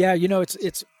 Yeah,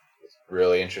 it's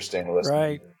really interesting to listen.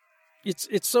 Right.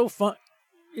 It's so fun.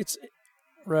 It's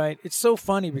so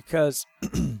funny because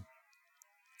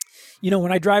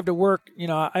when I drive to work,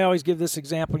 I always give this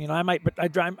example. I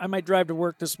might drive to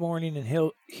work this morning and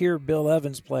he'll hear Bill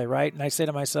Evans play, right? And I say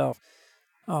to myself,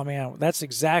 "Oh man, that's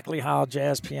exactly how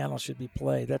jazz piano should be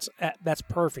played. That's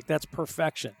perfect. That's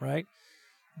perfection, right?"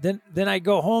 Then I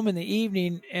go home in the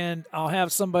evening and I'll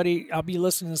be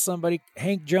listening to somebody.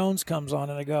 Hank Jones comes on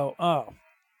and I go, "Oh,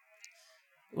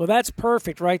 well, that's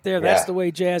perfect right there. That's the way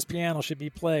jazz piano should be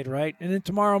played, right?" And then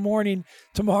tomorrow morning,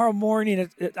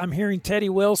 I'm hearing Teddy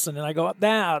Wilson, and I go,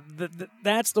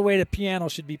 that's the way the piano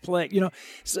should be played.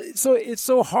 So it's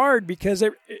so hard because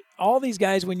all these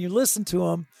guys, when you listen to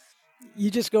them, you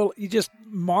just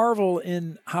marvel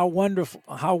in how wonderful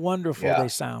they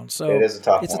sound. So it is a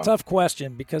tough a tough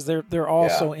question because they're all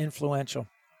so influential.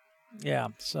 Yeah.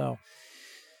 So,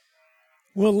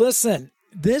 well, listen,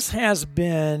 this has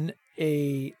been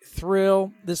a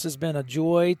thrill. This has been a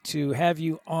joy to have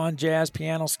you on Jazz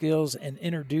Piano Skills and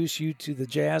introduce you to the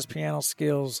Jazz Piano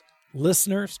Skills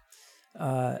listeners.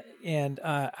 And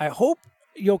I hope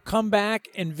you'll come back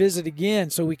and visit again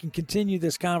so we can continue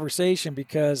this conversation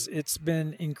because it's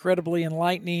been incredibly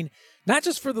enlightening, not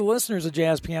just for the listeners of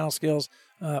Jazz Piano Skills,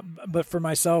 but for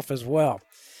myself as well.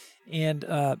 And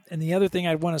the other thing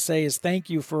I'd want to say is thank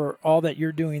you for all that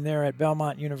you're doing there at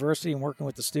Belmont University and working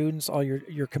with the students, all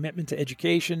your commitment to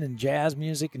education and jazz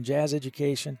music and jazz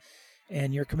education,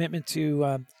 and your commitment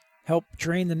to help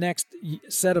train the next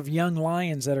set of young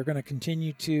lions that are going to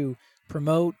continue to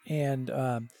promote and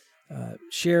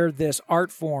share this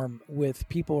art form with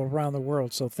people around the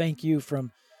world. So thank you for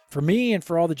me and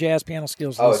for all the Jazz Piano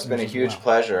Skills listeners. It's been a huge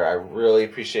pleasure. I really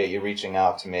appreciate you reaching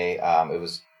out to me. It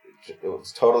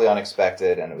was totally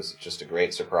unexpected, and it was just a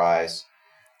great surprise.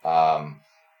 I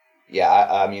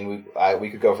mean, we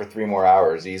could go for 3 more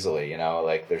hours easily.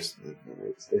 It's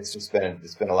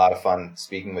been a lot of fun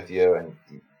speaking with you, and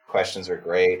questions are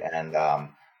great. And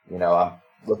I'm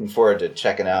looking forward to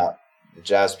checking out the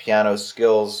Jazz Piano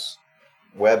Skills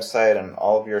website and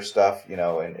all of your stuff,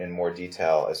 in more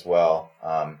detail as well.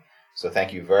 So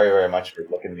thank you very, very much for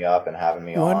looking me up and having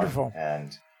me on. Wonderful.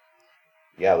 And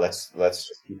yeah, let's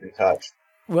just keep in touch.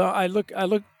 Well,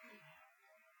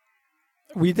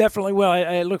 we definitely will.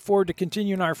 I look forward to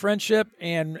continuing our friendship,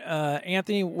 and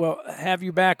Anthony, will have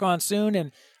you back on soon.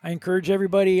 And I encourage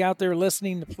everybody out there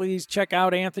listening to please check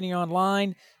out Anthony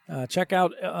online. Check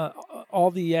out all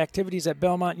the activities at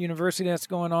Belmont University that's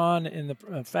going on and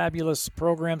the fabulous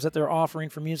programs that they're offering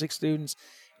for music students.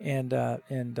 And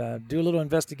do a little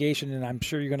investigation, and I'm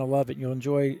sure you're going to love it. You'll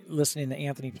enjoy listening to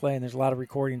Anthony play, and there's a lot of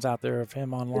recordings out there of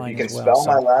him online as well. If you can spell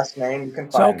my last name, you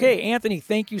can find me. Okay, Anthony,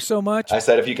 thank you so much. I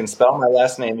said if you can spell my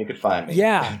last name, you could find me.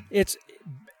 Yeah, it's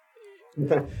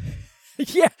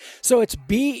so it's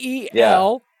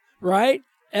B-E-L, right?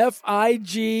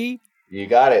 F-I-G. You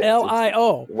got it.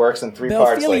 L-I-O. It works in 3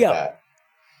 parts like that.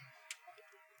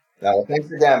 Well, thanks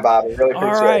again, Bob. I really appreciate it.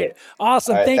 All right,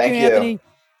 awesome. All right, thank you, Anthony.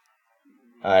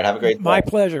 All right, have a great day. My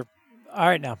pleasure. All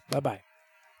right, now. Bye-bye.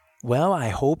 Well, I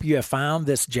hope you have found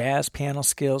this Jazz Piano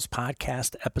Skills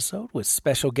podcast episode with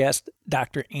special guest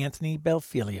Dr. Anthony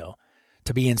Belfilio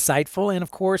to be insightful and, of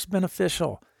course,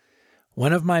 beneficial.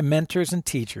 One of my mentors and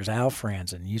teachers, Al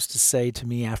Franzen, used to say to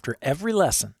me after every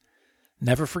lesson,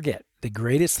 never forget, the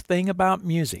greatest thing about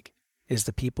music is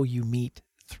the people you meet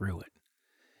through it.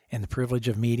 And the privilege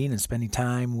of meeting and spending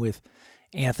time with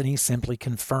Anthony simply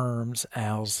confirms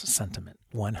Al's sentiment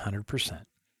 100%.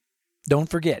 Don't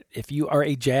forget, if you are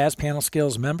a Jazz Piano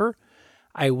Skills member,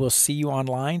 I will see you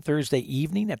online Thursday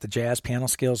evening at the Jazz Piano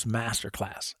Skills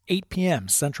Masterclass, 8 p.m.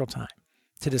 Central Time,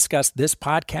 to discuss this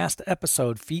podcast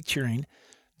episode featuring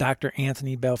Dr.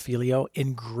 Anthony Belfilio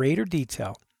in greater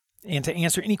detail and to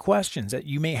answer any questions that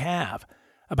you may have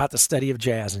about the study of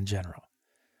jazz in general.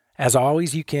 As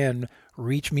always, you can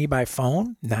reach me by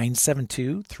phone,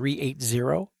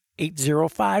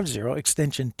 972-380-8050,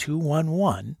 extension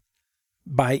 211,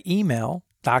 by email,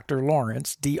 Dr.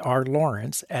 Lawrence, Dr.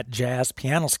 Lawrence, at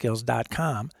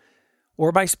jazzpianoskills.com,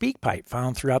 or by SpeakPipe,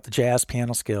 found throughout the Jazz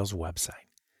Piano Skills website.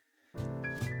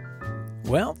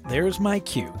 Well, there's my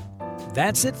cue.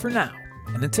 That's it for now,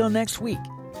 and until next week,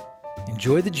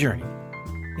 enjoy the journey.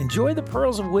 Enjoy the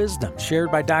pearls of wisdom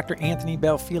shared by Dr. Anthony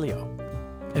Belfilio.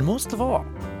 And most of all,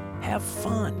 have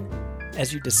fun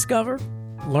as you discover,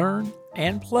 learn,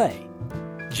 and play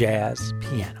jazz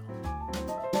piano.